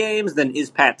closing games than is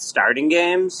Pat starting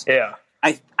games? Yeah.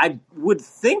 I would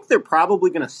think they're probably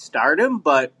going to start him,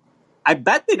 but I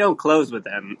bet they don't close with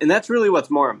him. And that's really what's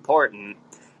more important.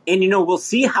 And, we'll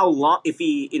see how long, if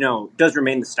he, does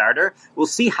remain the starter, we'll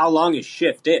see how long his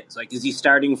shift is. Like, is he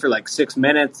starting for like 6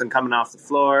 minutes and coming off the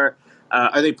floor?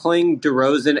 Are they playing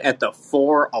DeRozan at the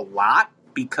 4 a lot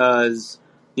because,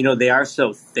 they are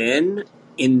so thin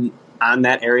on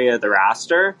that area of the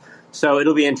roster? So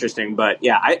it'll be interesting. But,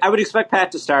 yeah, I would expect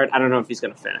Pat to start. I don't know if he's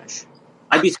going to finish.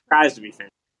 I'd be surprised if he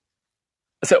finished.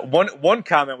 So one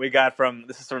comment we got from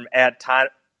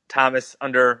Thomas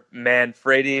under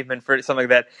Manfredi, something like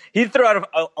that. He threw out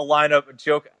a lineup,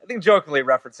 I think jokingly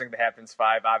referencing the Hamptons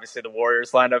 5, obviously the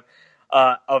Warriors lineup,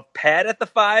 of Pat at the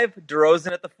 5,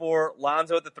 DeRozan at the 4,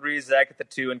 Lonzo at the 3, Zach at the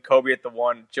 2, and Kobe at the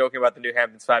 1, joking about the new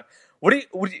Hamptons 5.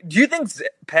 Do you think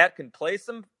Pat can play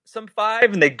some 5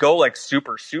 and they go like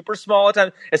super, super small at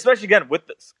times, especially again with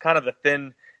this kind of the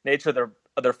thin nature of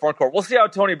their front court? We'll see how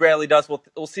Tony Bradley does.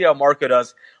 We'll see how Marco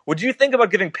does. Would you think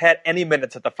about giving Pat any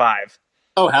minutes at the 5?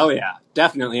 Oh, hell yeah.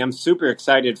 Definitely. I'm super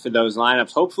excited for those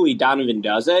lineups. Hopefully Donovan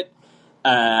does it.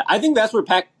 I think that's where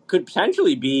Pat could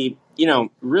potentially be,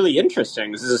 really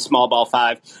interesting. This is a small ball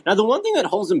 5. Now, the one thing that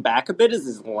holds him back a bit is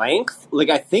his length. Like,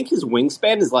 I think his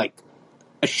wingspan is like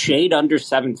a shade under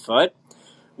 7 foot,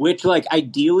 which, like,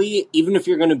 ideally, even if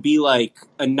you're going to be like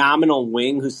a nominal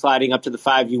wing who's sliding up to the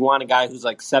 5, you want a guy who's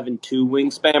like 7'2"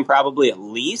 wingspan, probably at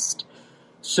least.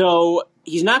 So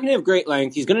he's not going to have great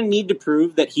length. He's going to need to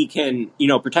prove that he can,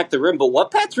 protect the rim. But what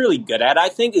Pat's really good at, I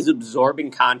think, is absorbing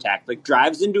contact. Like,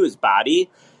 drives into his body.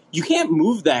 You can't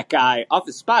move that guy off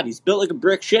his spot. He's built like a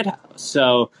brick shithouse.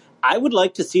 So I would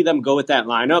like to see them go with that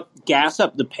lineup, gas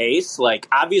up the pace. Like,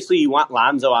 obviously, you want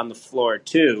Lonzo on the floor,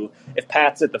 too, if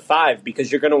Pat's at the 5,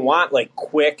 because you're going to want, like,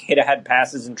 quick hit-ahead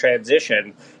passes in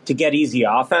transition to get easy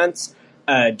offense.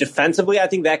 Defensively, I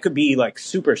think that could be, like,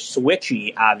 super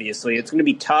switchy, obviously. It's going to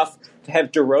be tough to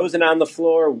have DeRozan on the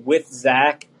floor with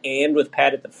Zach and with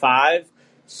Pat at the 5.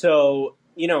 So,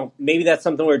 maybe that's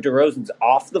something where DeRozan's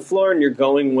off the floor and you're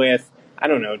going with, I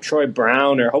don't know, Troy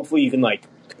Brown, or hopefully you can, like,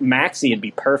 Maxey would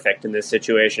be perfect in this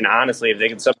situation, honestly, if they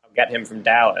can somehow get him from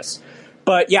Dallas.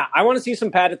 But, yeah, I want to see some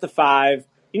Pat at the 5.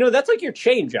 That's like your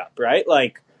change-up, right?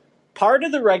 Like, part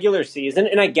of the regular season,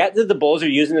 and I get that the Bulls are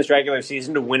using this regular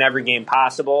season to win every game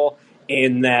possible,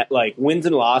 and that, like, wins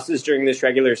and losses during this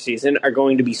regular season are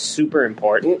going to be super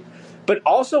important. But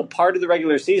also part of the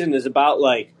regular season is about,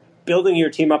 like, building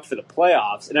your team up for the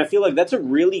playoffs. And I feel like that's a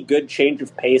really good change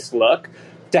of pace look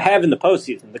to have in the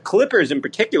postseason. The Clippers, in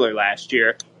particular, last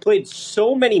year played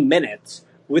so many minutes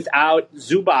without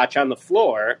Zubac on the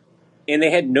floor, and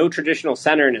they had no traditional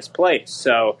center in his place.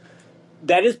 So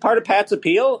that is part of Pat's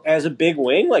appeal as a big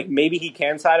wing. Like, maybe he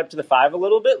can side up to the 5 a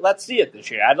little bit. Let's see it this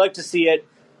year. I'd like to see it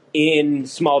in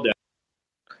small dose.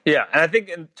 Yeah, and I think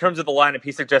in terms of the lineup,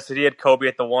 he suggested he had Kobe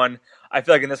at the 1. I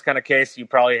feel like in this kind of case, you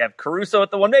probably have Caruso at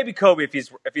the 1, maybe Kobe if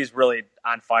he's really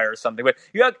on fire or something. But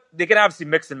they can obviously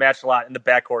mix and match a lot in the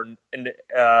backcourt and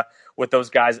with all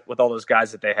those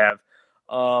guys that they have.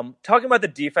 Talking about the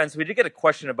defense, we did get a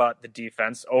question about the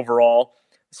defense overall.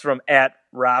 It's from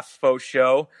 @RafFo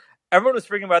Show. Everyone was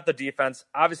freaking about the defense.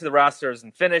 Obviously, the roster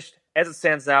isn't finished. As it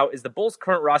stands now, is the Bulls'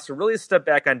 current roster really a step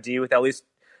back on D with at least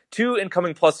 2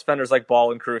 incoming plus defenders like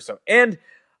Ball and Caruso? And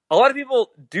a lot of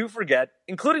people do forget,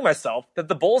 including myself, that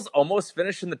the Bulls almost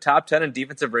finished in the top 10 in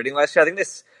defensive rating last year. I think they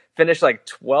finished like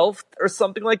 12th or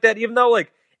something like that, even though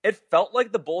like it felt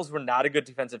like the Bulls were not a good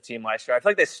defensive team last year. I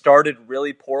feel like they started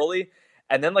really poorly,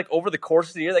 and then like over the course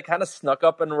of the year, they kind of snuck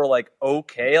up and were like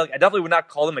okay. Like I definitely would not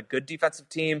call them a good defensive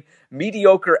team,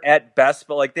 mediocre at best,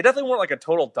 but like they definitely weren't like a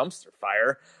total dumpster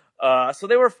fire. So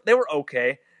they were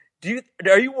okay.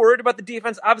 Are you worried about the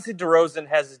defense? Obviously, DeRozan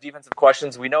has his defensive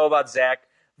questions. We know about Zach.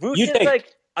 Vooch is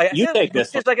like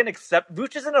an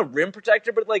Vooch isn't a rim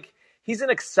protector, but like he's an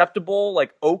acceptable,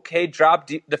 like, okay drop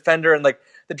defender. And, like,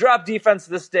 the drop defense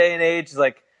this day and age is,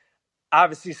 like,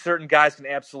 obviously certain guys can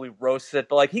absolutely roast it,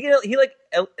 but, like, he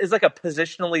is, like, a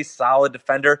positionally solid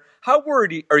defender. How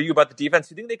worried are you about the defense?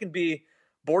 Do you think they can be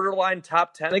borderline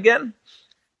top 10 again?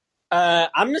 I'm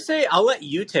going to say I'll let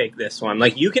you take this one.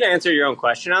 Like, you can answer your own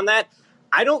question on that.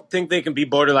 I don't think they can be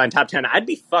borderline top 10. I'd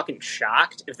be fucking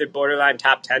shocked if they're borderline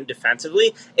top 10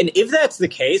 defensively. And if that's the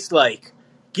case, like,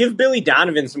 give Billy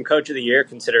Donovan some Coach of the Year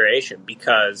consideration,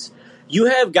 because you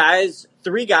have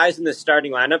three guys in the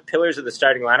starting lineup, pillars of the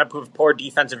starting lineup, who have poor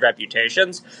defensive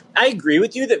reputations. I agree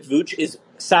with you that Vooch is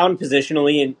sound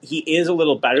positionally, and he is a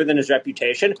little better than his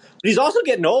reputation, but he's also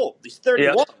getting old. He's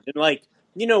 31. Yep. And, like,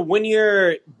 you know, when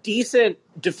you're decent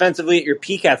defensively at your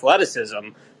peak athleticism,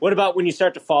 what about when you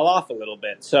start to fall off a little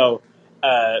bit? So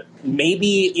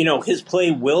maybe, you know, his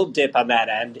play will dip on that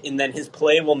end, and then his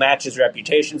play will match his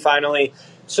reputation finally.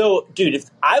 So, dude, if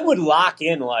I would lock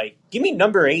in, like, give me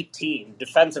number 18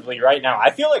 defensively right now.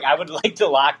 I feel like I would like to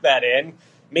lock that in.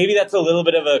 Maybe that's a little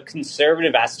bit of a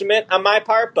conservative estimate on my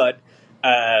part, but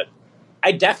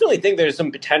I definitely think there's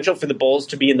some potential for the Bulls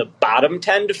to be in the bottom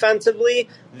 10 defensively.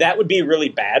 That would be really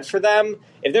bad for them.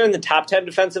 If they're in the top 10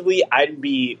 defensively, I'd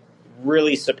be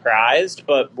really surprised.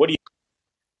 But what do you?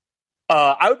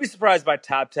 I would be surprised by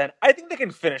top 10. I think they can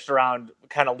finish around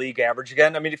kind of league average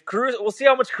again. I mean, if Caruso, we'll see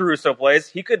how much Caruso plays.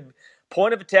 He could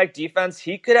point of attack defense.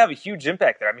 He could have a huge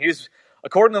impact there. I mean, he's,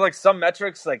 according to like some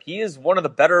metrics, like he is one of the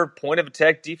better point of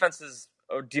attack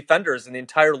defenders in the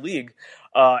entire league.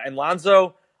 And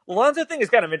Lonzo thing is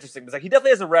kind of interesting because like he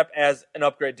definitely has a rep as an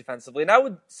upgrade defensively, and I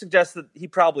would suggest that he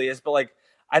probably is. But like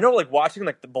I know, like watching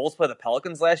like the Bulls play the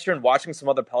Pelicans last year and watching some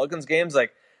other Pelicans games,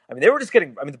 like I mean they were just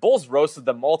getting. I mean the Bulls roasted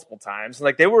them multiple times, and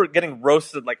like they were getting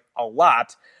roasted like a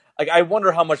lot. Like I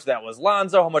wonder how much that was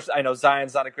Lonzo, how much I know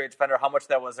Zion's not a great defender, how much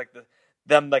that was like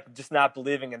them like just not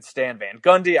believing in Stan Van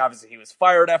Gundy. Obviously he was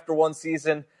fired after one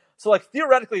season, so like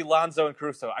theoretically Lonzo and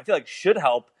Caruso I feel like should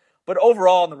help. But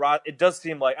overall, in the it does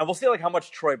seem like, and we'll see like how much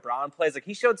Troy Brown plays. Like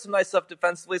he showed some nice stuff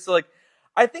defensively. So like,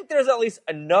 I think there's at least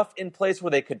enough in place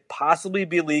where they could possibly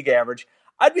be league average.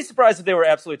 I'd be surprised if they were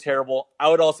absolutely terrible. I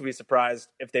would also be surprised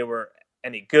if they were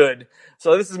any good.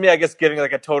 So this is me, I guess, giving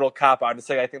like a total cop out and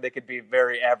saying I think they could be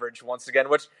very average once again.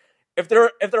 Which, if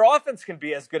their offense can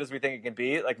be as good as we think it can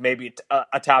be, like maybe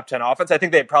a top 10 offense, I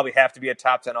think they probably have to be a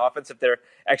top 10 offense if they're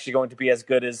actually going to be as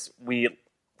good as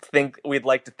we'd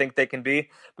like to think they can be,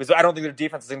 because I don't think their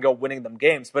defense is going to go winning them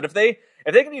games. But if they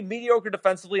can be mediocre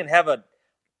defensively and have a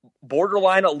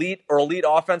borderline elite or elite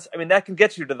offense, I mean that can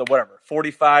get you to the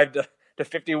 45 to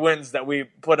 50 wins that we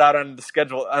put out on the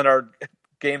schedule, on our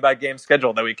game by game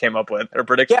schedule that we came up with, or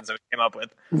predictions that we came up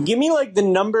with. Give me like the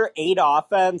number 8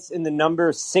 offense and the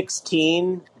number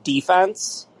 16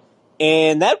 defense,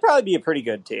 and that'd probably be a pretty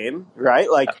good team, right?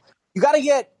 Like you got to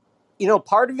get,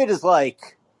 part of it is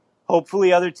like,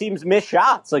 hopefully other teams miss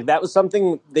shots. Like that was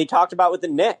something they talked about with the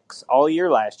Knicks all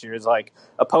year last year, is like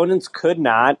opponents could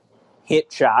not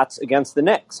hit shots against the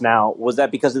Knicks. Now, was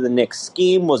that because of the Knicks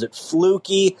scheme? Was it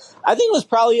fluky? I think it was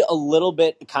probably a little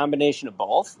bit a combination of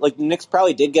both. Like the Knicks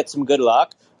probably did get some good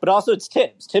luck, but also it's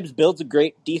Tibbs. Tibbs builds a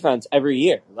great defense every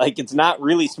year. Like it's not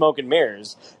really smoke and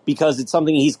mirrors because it's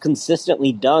something he's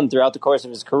consistently done throughout the course of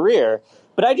his career.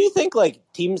 But I do think like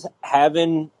teams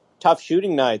having tough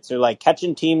shooting nights or like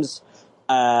catching teams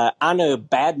on a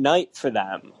bad night for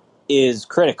them is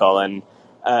critical. And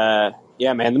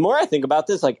yeah, man, the more I think about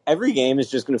this, like every game is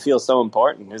just going to feel so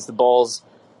important as the Bulls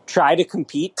try to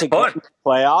compete to get into the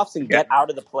playoffs and get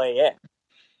out of the play-in.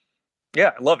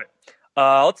 Yeah, I love it.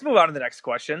 Let's move on to the next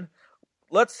question.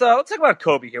 Let's talk about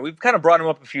Kobe here. We've kind of brought him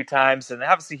up a few times, and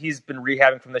obviously he's been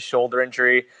rehabbing from the shoulder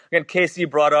injury. Again, Casey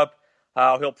brought up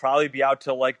he'll probably be out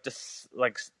till like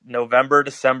November,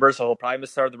 December, so he'll probably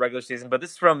miss the start of the regular season. But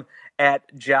this is from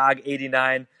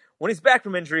 @Jog89. When he's back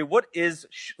from injury, what is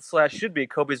 / should be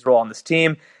Kobe's role on this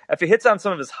team? If he hits on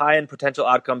some of his high-end potential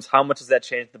outcomes, how much does that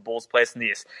change the Bulls' place in the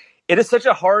East? It is such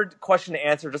a hard question to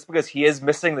answer just because he is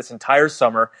missing this entire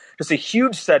summer. Just a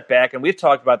huge setback, and we've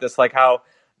talked about this, like how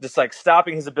just like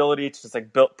stopping his ability to just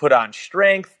like put on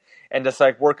strength and just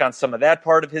like work on some of that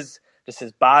part of his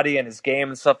body and his game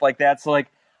and stuff like that. So like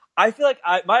I feel like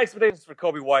my expectations for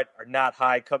Kobe White are not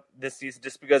high this season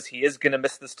just because he is going to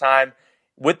miss this time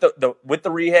with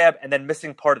the rehab and then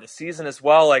missing part of the season as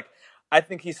well. Like I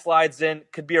think he slides in,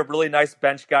 could be a really nice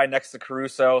bench guy next to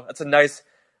Caruso. That's a nice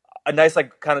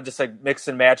like kind of just like mix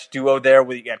and match duo there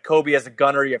where you got Kobe as a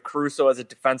gunner, you have Caruso as a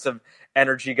defensive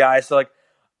energy guy. So like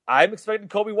I'm expecting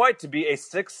Kobe White to be a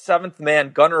 6th, 7th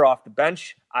man gunner off the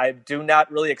bench. I do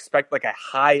not really expect like a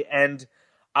high-end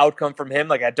outcome from him.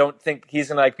 Like, I don't think he's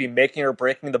going to like be making or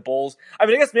breaking the Bulls. I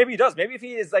mean, I guess maybe he does. Maybe if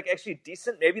he is like actually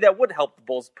decent, maybe that would help the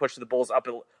Bulls push the Bulls up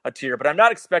a tier. But I'm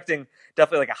not expecting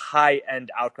definitely like a high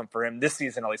end outcome for him this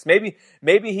season, at least.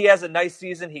 Maybe he has a nice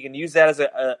season. He can use that as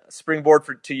a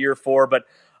springboard to year 4. But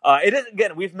it is,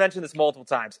 again, we've mentioned this multiple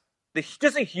times.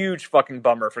 Just a huge fucking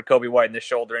bummer for Coby White and this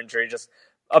shoulder injury. Just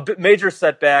a major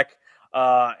setback.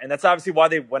 And that's obviously why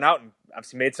they went out and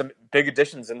obviously made some big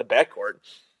additions in the backcourt.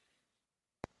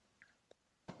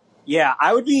 Yeah,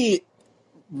 I would be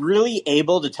really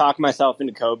able to talk myself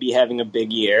into Coby having a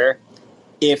big year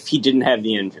if he didn't have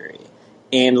the injury.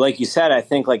 And like you said, I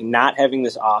think like not having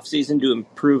this offseason to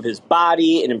improve his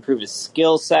body and improve his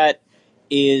skill set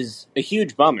is a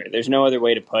huge bummer. There's no other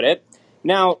way to put it.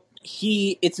 Now,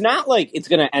 it's not like it's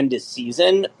going to end his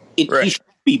season. Right. He should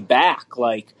be back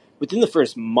like within the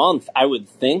first month. I would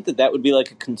think that would be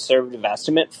like a conservative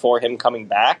estimate for him coming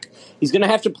back. He's going to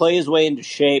have to play his way into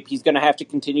shape. He's going to have to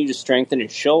continue to strengthen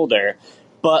his shoulder.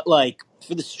 But like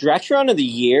for the stretch run of the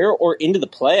year or into the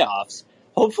playoffs,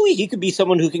 hopefully he could be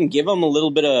someone who can give him a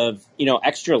little bit of,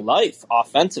 extra life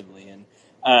offensively. And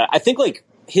I think like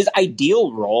his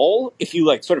ideal role, if you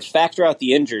like sort of factor out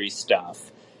the injury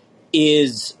stuff,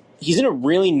 is he's in a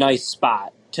really nice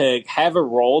spot to have a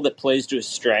role that plays to his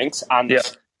strengths on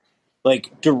this.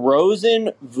 Like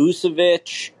DeRozan,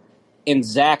 Vucevic, and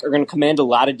Zach are going to command a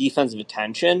lot of defensive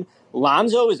attention.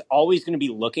 Lonzo is always going to be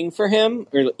looking for him,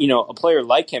 or a player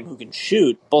like him who can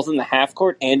shoot both in the half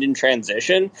court and in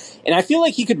transition. And I feel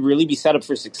like he could really be set up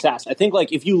for success. I think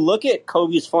like if you look at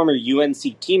Kobe's former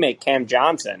UNC teammate Cam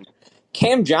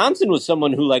Johnson was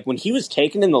someone who like when he was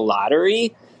taken in the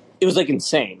lottery, it was like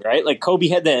insane, right? Like Kobe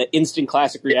had the instant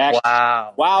classic reaction.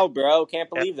 Wow, bro, can't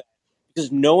believe that. Because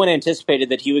no one anticipated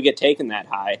that he would get taken that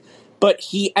high. But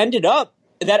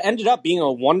that ended up being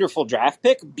a wonderful draft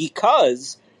pick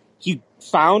because he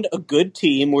found a good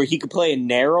team where he could play a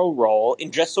narrow role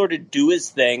and just sort of do his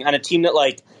thing on a team that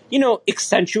like,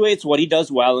 accentuates what he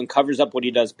does well and covers up what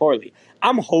he does poorly.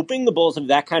 I'm hoping the Bulls have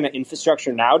that kind of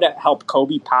infrastructure now to help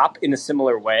Kobe pop in a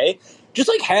similar way. Just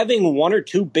like having 1 or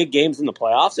 2 big games in the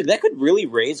playoffs, like that could really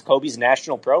raise Kobe's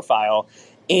national profile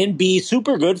and be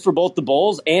super good for both the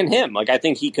Bulls and him. Like, I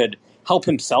think he could help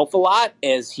himself a lot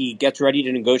as he gets ready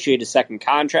to negotiate his second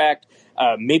contract.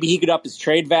 Maybe he could up his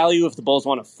trade value if the Bulls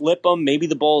want to flip him. Maybe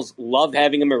the Bulls love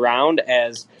having him around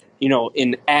as,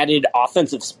 an added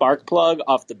offensive spark plug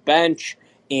off the bench,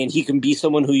 and he can be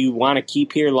someone who you want to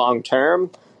keep here long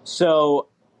term. So,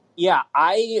 yeah,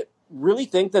 I really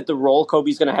think that the role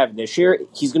Kobe's going to have this year,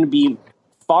 he's going to be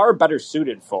far better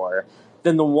suited for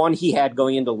than the one he had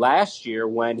going into last year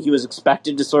when he was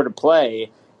expected to sort of play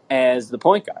as the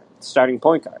point guard, starting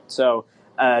point guard. So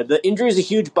the injury is a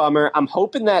huge bummer. I'm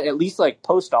hoping that at least like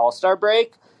post All-Star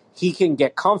break, he can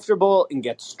get comfortable and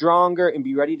get stronger and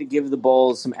be ready to give the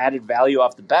Bulls some added value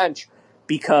off the bench,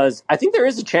 because I think there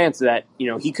is a chance that,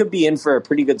 he could be in for a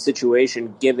pretty good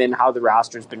situation given how the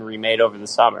roster's been remade over the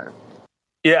summer.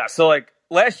 Yeah, so like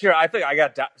last year, I think I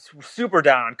got super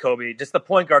down on Kobe, just the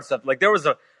point guard stuff. Like there was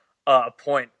a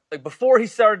point like before he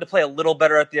started to play a little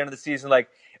better at the end of the season, like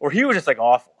where he was just like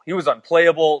awful. He was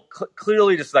unplayable,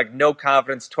 clearly just like no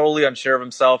confidence, totally unsure of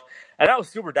himself, and I was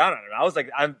super down on him. I was like,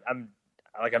 I'm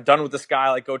done with this guy.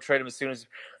 Like, go trade him as soon as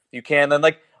you can. Then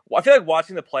like I feel like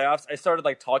watching the playoffs, I started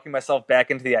like talking myself back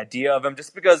into the idea of him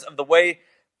just because of the way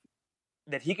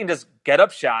that he can just get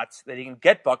up shots, that he can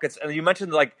get buckets. And you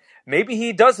mentioned like maybe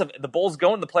he does have the Bulls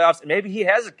go in the playoffs, and maybe he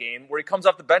has a game where he comes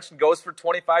off the bench and goes for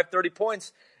 25, 30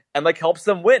 points. And like helps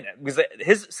them win, because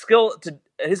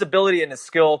his ability and his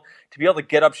skill to be able to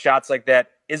get up shots like that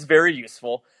is very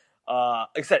useful. Like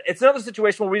I said, it's another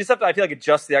situation where we just have to, I feel like,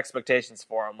 adjust the expectations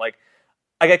for him. Like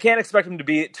I can't expect him to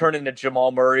be turned into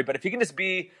Jamal Murray, but if he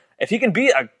can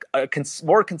be a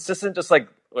more consistent, just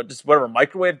whatever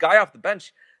microwave guy off the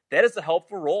bench, that is a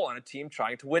helpful role on a team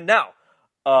trying to win now.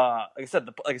 Like I said,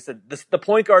 the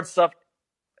point guard stuff,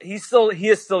 he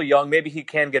is still young. Maybe he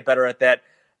can get better at that.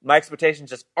 My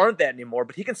expectations just aren't that anymore,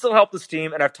 but he can still help this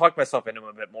team, and I've talked myself into him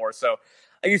a bit more. So,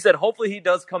 like you said, hopefully he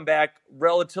does come back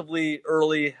relatively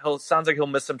early. Sounds like he'll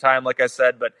miss some time, like I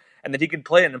said, and that he can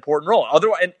play an important role.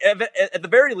 Otherwise, and at the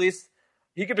very least,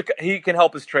 he can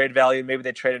help his trade value. Maybe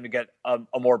they trade him to get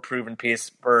a more proven piece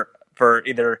for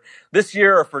either this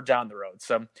year or for down the road.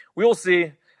 So we will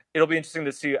see. It'll be interesting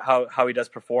to see how he does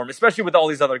perform, especially with all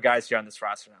these other guys here on this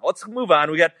roster now. Let's move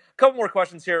on. We got a couple more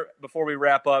questions here before we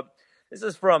wrap up. This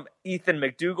is from Ethan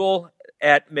McDougal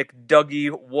at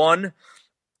McDougie1.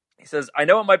 He says, I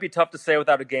know it might be tough to say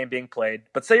without a game being played,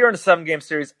 but say you're in a 7-game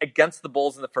series against the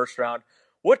Bulls in the first round.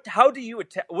 What do you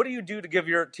do to give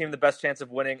your team the best chance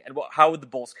of winning, and how would the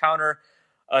Bulls counter?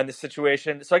 in this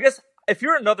situation. So I guess if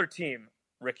you're another team,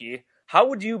 Ricky, how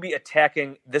would you be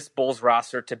attacking this Bulls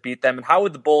roster to beat them, and how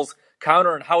would the Bulls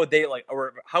counter, and how would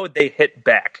they hit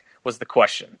back? Was the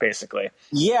question basically?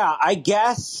 Yeah, I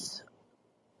guess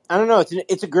I don't know.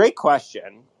 It's a great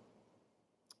question,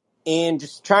 and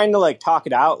just trying to like talk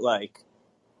it out. Like,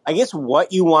 I guess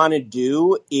what you want to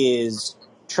do is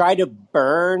try to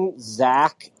burn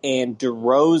Zach and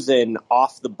DeRozan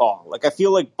off the ball. Like, I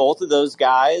feel like both of those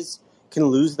guys can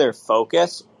lose their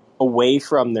focus away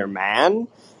from their man.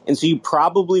 And so you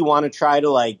probably want to try to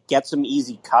like get some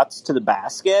easy cuts to the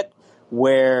basket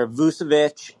where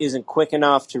Vucevic isn't quick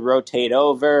enough to rotate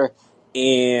over.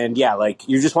 And yeah, like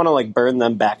you just want to like burn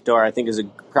them backdoor, I think is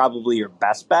probably your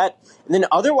best bet. And then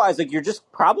otherwise, like you're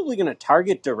just probably going to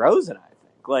target DeRozan, I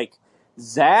think. Like,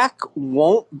 Zach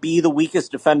won't be the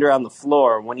weakest defender on the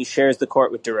floor when he shares the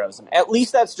court with DeRozan. At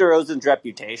least that's DeRozan's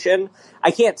reputation.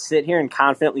 I can't sit here and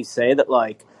confidently say that,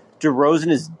 like, DeRozan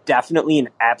is definitely an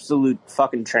absolute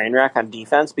fucking train wreck on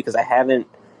defense because I haven't,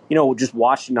 just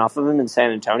watched enough of him in San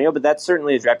Antonio, but that's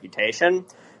certainly his reputation.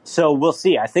 So we'll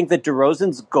see. I think that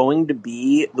DeRozan's going to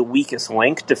be the weakest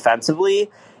link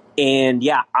defensively. And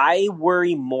yeah, I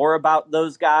worry more about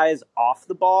those guys off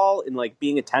the ball and, like,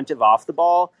 being attentive off the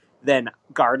ball than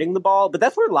guarding the ball. But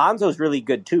that's where Lonzo's really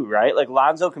good too, right? Like,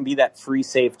 Lonzo can be that free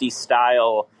safety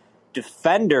style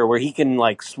defender where he can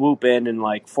like swoop in and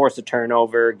like force a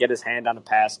turnover, get his hand on a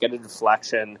pass, get a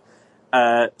deflection.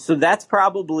 So that's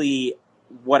probably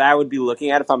what I would be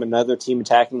looking at if I'm another team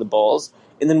attacking the Bulls.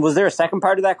 And then was there a second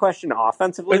part of that question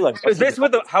offensively? Like, it was basically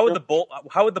how would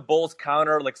the Bulls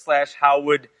counter, like, / how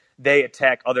would they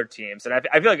attack other teams? And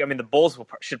I feel like, the Bulls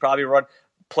should probably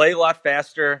play a lot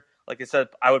faster. Like I said,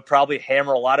 I would probably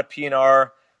hammer a lot of PNR,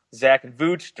 Zach and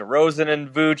Vooch, DeRozan and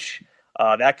Vooch,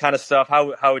 that kind of stuff.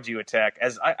 How would you attack?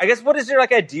 As I guess, what is your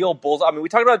like ideal Bulls? We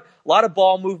talked about a lot of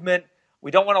ball movement.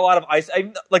 We don't want a lot of ice.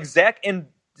 Like Zach and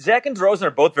DeRozan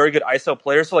are both very good ISO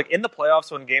players. So like in the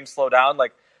playoffs when games slow down,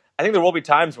 like I think there will be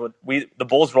times where the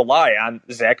Bulls rely on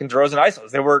Zach and DeRozan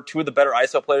ISOs. They were two of the better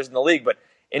ISO players in the league, but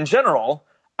in general,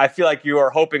 I feel like you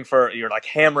are hoping for, you're like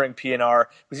hammering PNR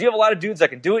because you have a lot of dudes that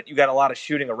can do it. You got a lot of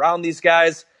shooting around these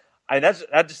guys.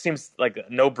 That just seems like a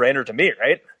no-brainer to me,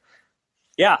 right?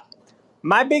 Yeah.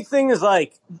 My big thing is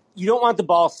like, you don't want the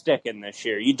ball sticking this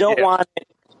year. You don't want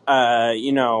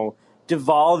it,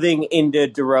 devolving into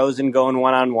DeRozan going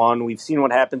one-on-one. We've seen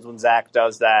what happens when Zach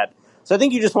does that. So I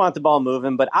think you just want the ball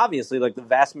moving, but obviously, like the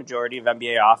vast majority of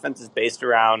NBA offense is based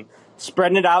around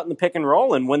spreading it out in the pick and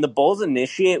roll. And when the Bulls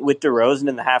initiate with DeRozan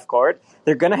in the half court,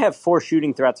 they're going to have 4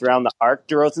 shooting threats around the arc.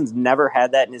 DeRozan's never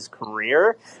had that in his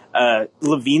career.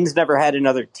 Levine's never had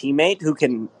another teammate who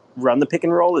can run the pick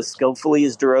and roll as skillfully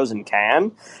as DeRozan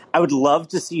can. I would love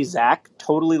to see Zach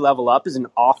totally level up as an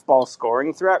off-ball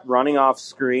scoring threat, running off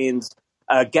screens,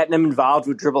 getting him involved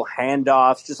with dribble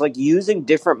handoffs, just like using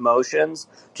different motions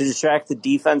to distract the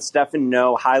defense. Stefan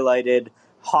Noe highlighted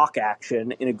Hawk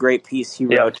action in a great piece he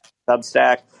wrote to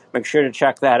Substack. Make sure to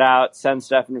check that out. Send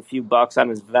Stefan a few bucks on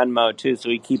his Venmo too, so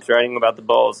he keeps writing about the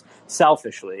Bulls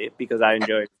selfishly because I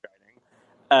enjoy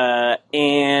writing.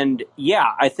 And yeah,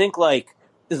 I think like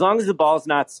as long as the ball's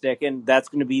not sticking, that's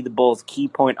going to be the Bulls' key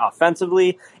point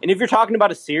offensively. And if you're talking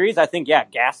about a series, I think,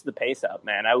 gas the pace up,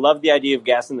 man. I love the idea of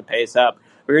gassing the pace up.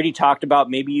 We already talked about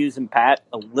maybe using Pat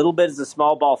a little bit as a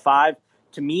small ball 5.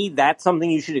 To me, that's something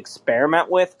you should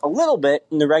experiment with a little bit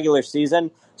in the regular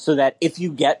season so that if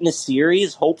you get in a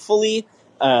series, hopefully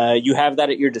you have that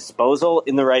at your disposal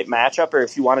in the right matchup, or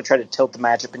if you want to try to tilt the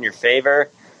matchup in your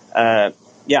favor.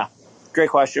 Great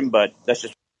question, but that's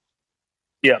just...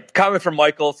 Yeah, comment from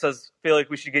Michael says, feel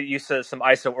like we should get used to some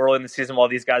ISO early in the season while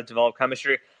these guys develop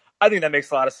chemistry. I think that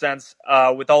makes a lot of sense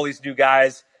with all these new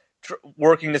guys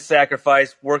working to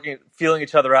sacrifice, feeling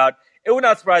each other out. It would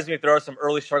not surprise me if there are some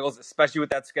early struggles, especially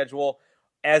with that schedule,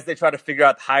 as they try to figure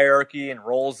out the hierarchy and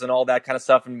roles and all that kind of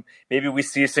stuff. And maybe we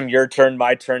see some your turn,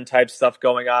 my turn type stuff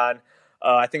going on.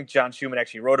 I think John Schumann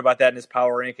actually wrote about that in his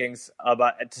power rankings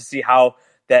to see how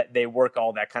that they work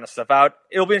all that kind of stuff out.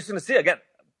 It'll be interesting to see, again,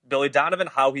 Billy Donovan,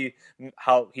 how he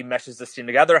meshes this team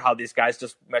together, how these guys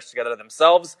just mesh together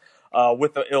themselves.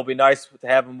 It'll be nice to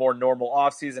have a more normal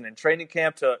offseason and training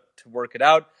camp to work it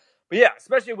out. But yeah,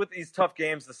 especially with these tough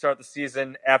games to start the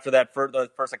season after that the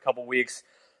first couple weeks,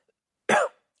 there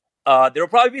will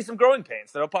probably be some growing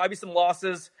pains. There will probably be some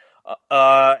losses,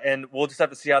 and we'll just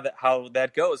have to see how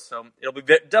that goes. So it'll be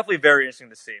definitely very interesting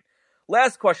to see.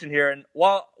 Last question here, and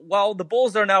while the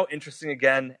Bulls are now interesting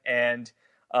again, and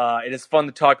it is fun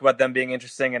to talk about them being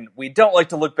interesting, and we don't like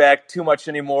to look back too much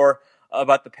anymore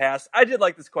about the past. I did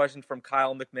like this question from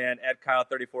Kyle McMahon at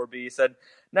Kyle34B. He said,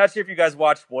 not sure if you guys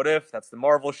watched What If, that's the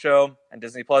Marvel show on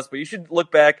Disney Plus, but you should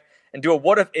look back and do a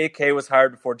What If AK was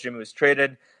hired before Jimmy was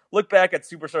traded. Look back at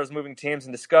superstars moving teams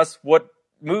and discuss what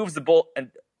moves the Bulls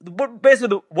and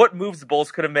what moves the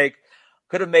Bulls could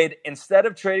have made instead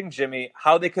of trading Jimmy,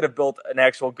 how they could have built an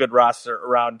actual good roster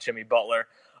around Jimmy Butler.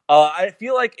 I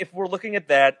feel like if we're looking at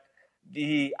that,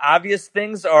 the obvious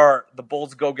things are the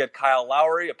Bulls go get Kyle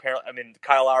Lowry. Apparently,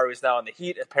 Kyle Lowry is now in the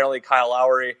Heat. Apparently, Kyle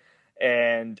Lowry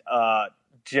and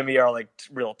Jimmy are like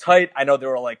real tight. I know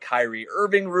there were like Kyrie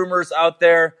Irving rumors out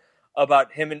there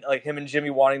about him and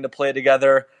Jimmy wanting to play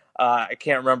together. I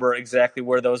can't remember exactly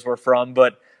where those were from,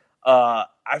 but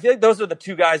I feel like those are the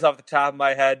two guys off the top of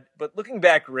my head. But looking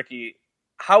back, Ricky,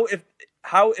 how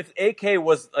if AK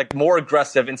was like more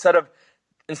aggressive instead of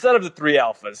the three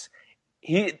alphas?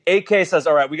 AK says,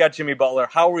 all right, we got Jimmy Butler.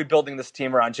 How are we building this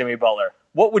team around Jimmy Butler?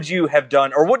 What would you have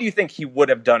done, or what do you think he would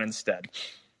have done instead?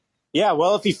 Yeah,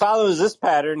 well, if he follows this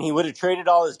pattern, he would have traded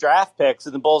all his draft picks,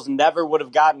 and the Bulls never would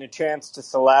have gotten a chance to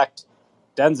select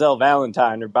Denzel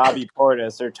Valentine or Bobby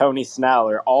Portis or Tony Snell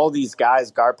or all these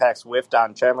guys Garpax whiffed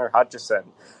on, Chandler Hutchison.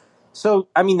 So,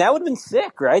 that would have been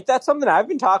sick, right? That's something I've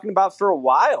been talking about for a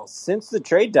while since the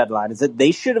trade deadline, is that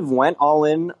they should have went all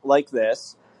in like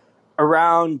this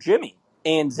around Jimmy.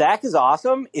 And Zach is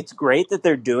awesome. It's great that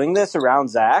they're doing this around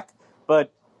Zach,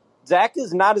 but Zach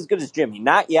is not as good as Jimmy.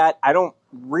 Not yet. I don't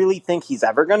really think he's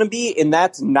ever going to be, and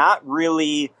that's not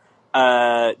really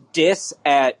diss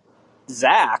at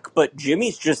Zach, but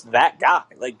Jimmy's just that guy.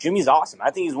 Like, Jimmy's awesome. I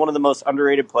think he's one of the most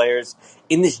underrated players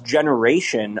in this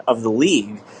generation of the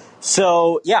league.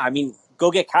 So, yeah, go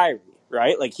get Kyrie,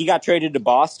 right? Like, he got traded to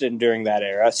Boston during that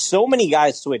era. So many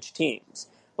guys switched teams.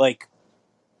 Like,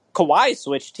 Kawhi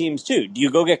switched teams too. Do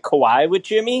you go get Kawhi with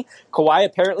Jimmy? Kawhi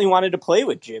apparently wanted to play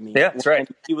with Jimmy. Yeah, that's right.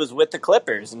 He was with the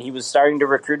Clippers, and he was starting to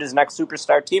recruit his next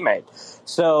superstar teammate.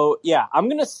 So, yeah, I'm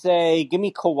going to say give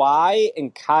me Kawhi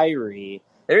and Kyrie.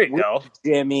 There you go.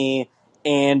 Jimmy,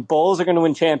 and Bulls are going to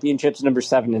win championships number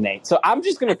 7 and 8. So I'm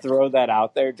just going to throw that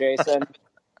out there, Jason.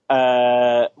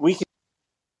 We can.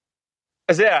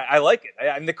 Yeah, I like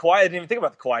it. The Kawhi, I didn't even think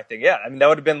about the Kawhi thing. Yeah, that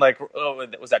would have been like,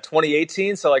 was that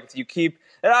 2018? So like, if you keep,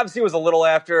 and obviously it was a little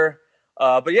after,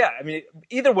 but yeah,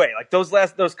 either way, like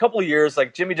those couple of years,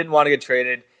 like Jimmy didn't want to get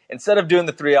traded. Instead of doing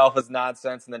the three alphas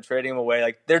nonsense and then trading him away,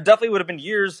 like there definitely would have been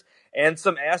years and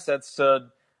some assets to.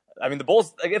 The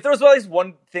Bulls, like, if there was at least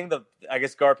one thing that I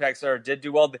guess Garpax did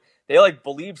do well, they like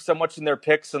believed so much in their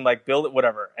picks and like build it,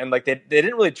 whatever, and like they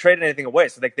didn't really trade anything away.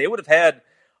 So like they would have had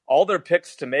all their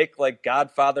picks to make like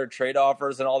Godfather trade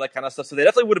offers and all that kind of stuff. So they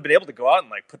definitely would have been able to go out and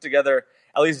like put together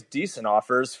at least decent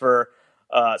offers for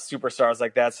superstars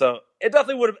like that. So it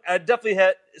definitely would have definitely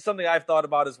had something I've thought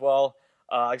about as well.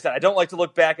 Like I said, I don't like to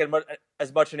look back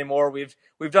as much anymore. We've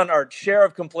done our share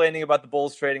of complaining about the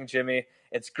Bulls trading Jimmy.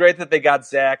 It's great that they got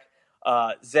Zach.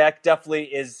 Zach definitely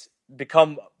is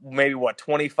become maybe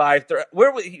 25, 30,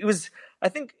 where he was. I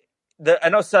think I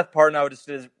know Seth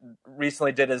Partnow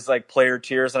recently did his like player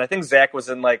tiers, and I think Zach was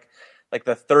in like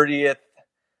the 30th,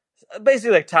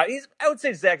 basically like top. I would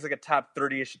say Zach's like a top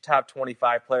 30ish, top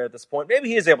 25 player at this point. Maybe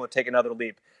he is able to take another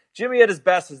leap. Jimmy at his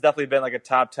best has definitely been like a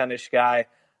top 10ish guy.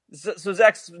 So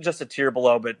Zach's just a tier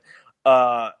below, but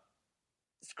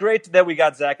it's great that we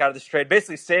got Zach out of this trade,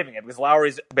 basically saving it, because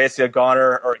Lowry's basically a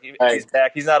goner, or he's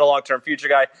back. He's not a long-term future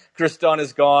guy. Chris Dunn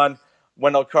is gone.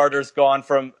 Wendell Carter's gone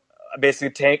from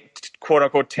basically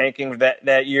quote-unquote tanking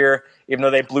that year, even though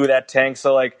they blew that tank.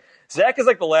 So, like, Zach is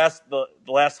like the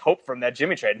last hope from that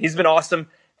Jimmy trade. He's been awesome.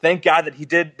 Thank God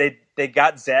that they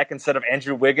got Zach instead of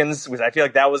Andrew Wiggins, because I feel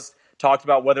like that was talked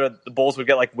about whether the Bulls would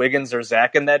get like Wiggins or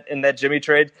Zach in that Jimmy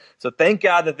trade. So thank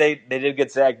God that they did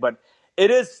get Zach, but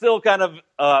it is still kind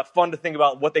of fun to think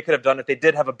about what they could have done if they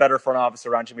did have a better front office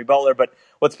around Jimmy Butler. But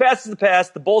what's past is the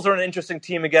past. The Bulls are an interesting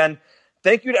team again.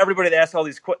 Thank you to everybody that asked all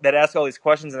these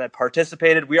questions and that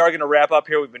participated. We are going to wrap up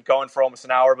here. We've been going for almost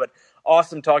an hour, but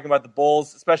awesome talking about the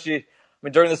Bulls, especially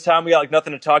during this time we got like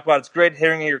nothing to talk about. It's great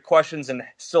hearing your questions and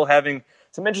still having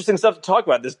some interesting stuff to talk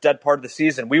about this dead part of the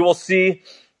season. We will see.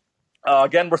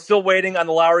 Again, we're still waiting on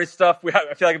the Lowry stuff.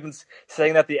 I feel like I've been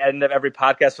saying that at the end of every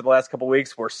podcast for the last couple of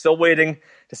weeks. We're still waiting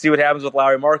to see what happens with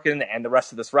Lauri Markkanen and the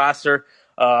rest of this roster.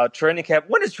 Training camp.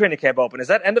 When does training camp open? Is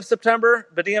that end of September?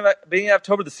 Beginning of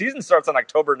October? The season starts on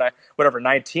October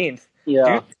 19th.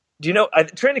 Yeah. Do you know?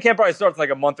 Training camp probably starts in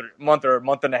like a month or a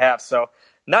month and a half. So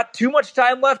not too much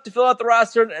time left to fill out the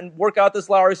roster and work out this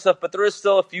Lowry stuff, but there is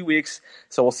still a few weeks.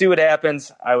 So we'll see what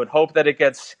happens. I would hope that it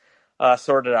gets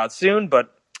sorted out soon,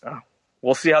 but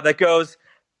we'll see how that goes.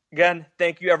 Again,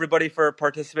 thank you everybody for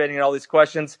participating in all these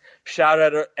questions. Shout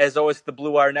out, as always, to the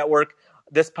Blue Wire Network.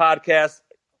 This podcast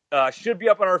should be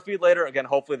up on our feed later. Again,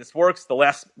 hopefully this works. The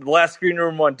last Green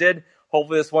Room one did.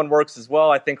 Hopefully this one works as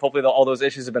well. I think hopefully all those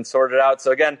issues have been sorted out.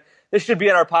 So again, this should be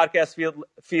in our podcast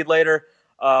feed later.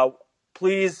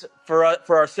 Please, for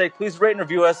our sake, please rate and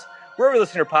review us wherever you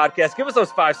listen to your podcast. Give us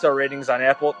those 5-star ratings on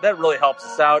Apple. That really helps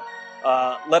us out.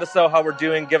 Let us know how we're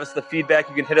doing. Give us the feedback.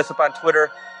 You can hit us up on Twitter.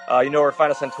 You know where to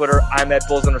find us on Twitter. I'm at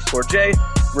Bulls_J.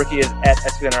 Ricky is at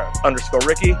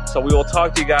SPN_Ricky. So we will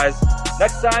talk to you guys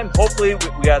next time. Hopefully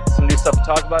we got some new stuff to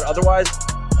talk about. Otherwise,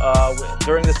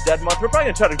 during this dead month, we're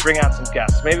probably going to try to bring on some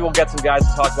guests. Maybe we'll get some guys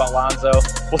to talk about Lonzo.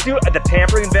 We'll see what, the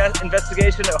tampering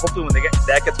investigation. Hopefully when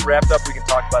that gets wrapped up, we can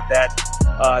talk about that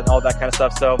and all that kind of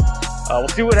stuff. So we'll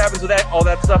see what happens with all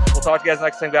that stuff. We'll talk to you guys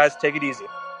next time, guys. Take it easy.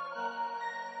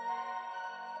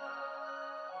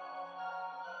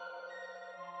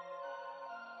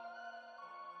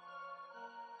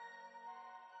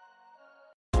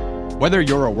 Whether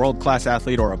you're a world-class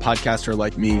athlete or a podcaster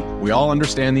like me, we all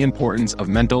understand the importance of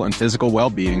mental and physical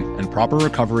well-being and proper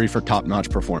recovery for top-notch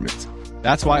performance.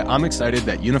 That's why I'm excited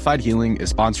that Unified Healing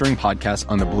is sponsoring podcasts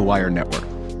on the Blue Wire Network.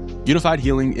 Unified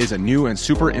Healing is a new and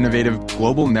super innovative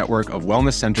global network of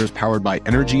wellness centers powered by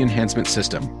Energy Enhancement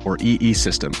System, or EE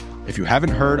System. If you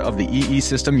haven't heard of the EE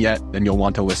System yet, then you'll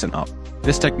want to listen up.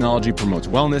 This technology promotes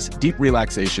wellness, deep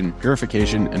relaxation,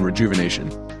 purification, and rejuvenation.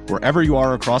 Wherever you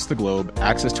are across the globe,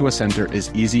 access to a center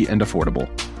is easy and affordable.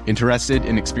 Interested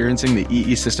in experiencing the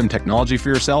EE System technology for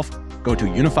yourself? Go to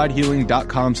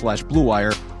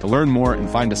unifiedhealing.com/bluewire to learn more and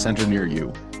find a center near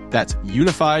you. That's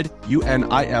unified,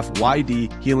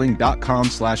 UNIFYD,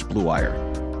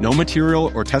 healing.com/bluewire. No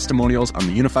material or testimonials on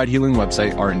the Unified Healing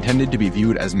website are intended to be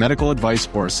viewed as medical advice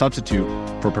or a substitute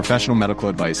for professional medical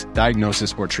advice,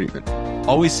 diagnosis, or treatment.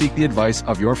 Always seek the advice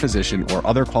of your physician or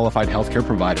other qualified healthcare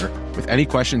provider with any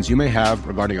questions you may have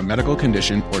regarding a medical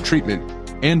condition or treatment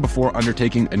and before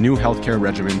undertaking a new healthcare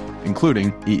regimen,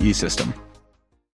 including EE System.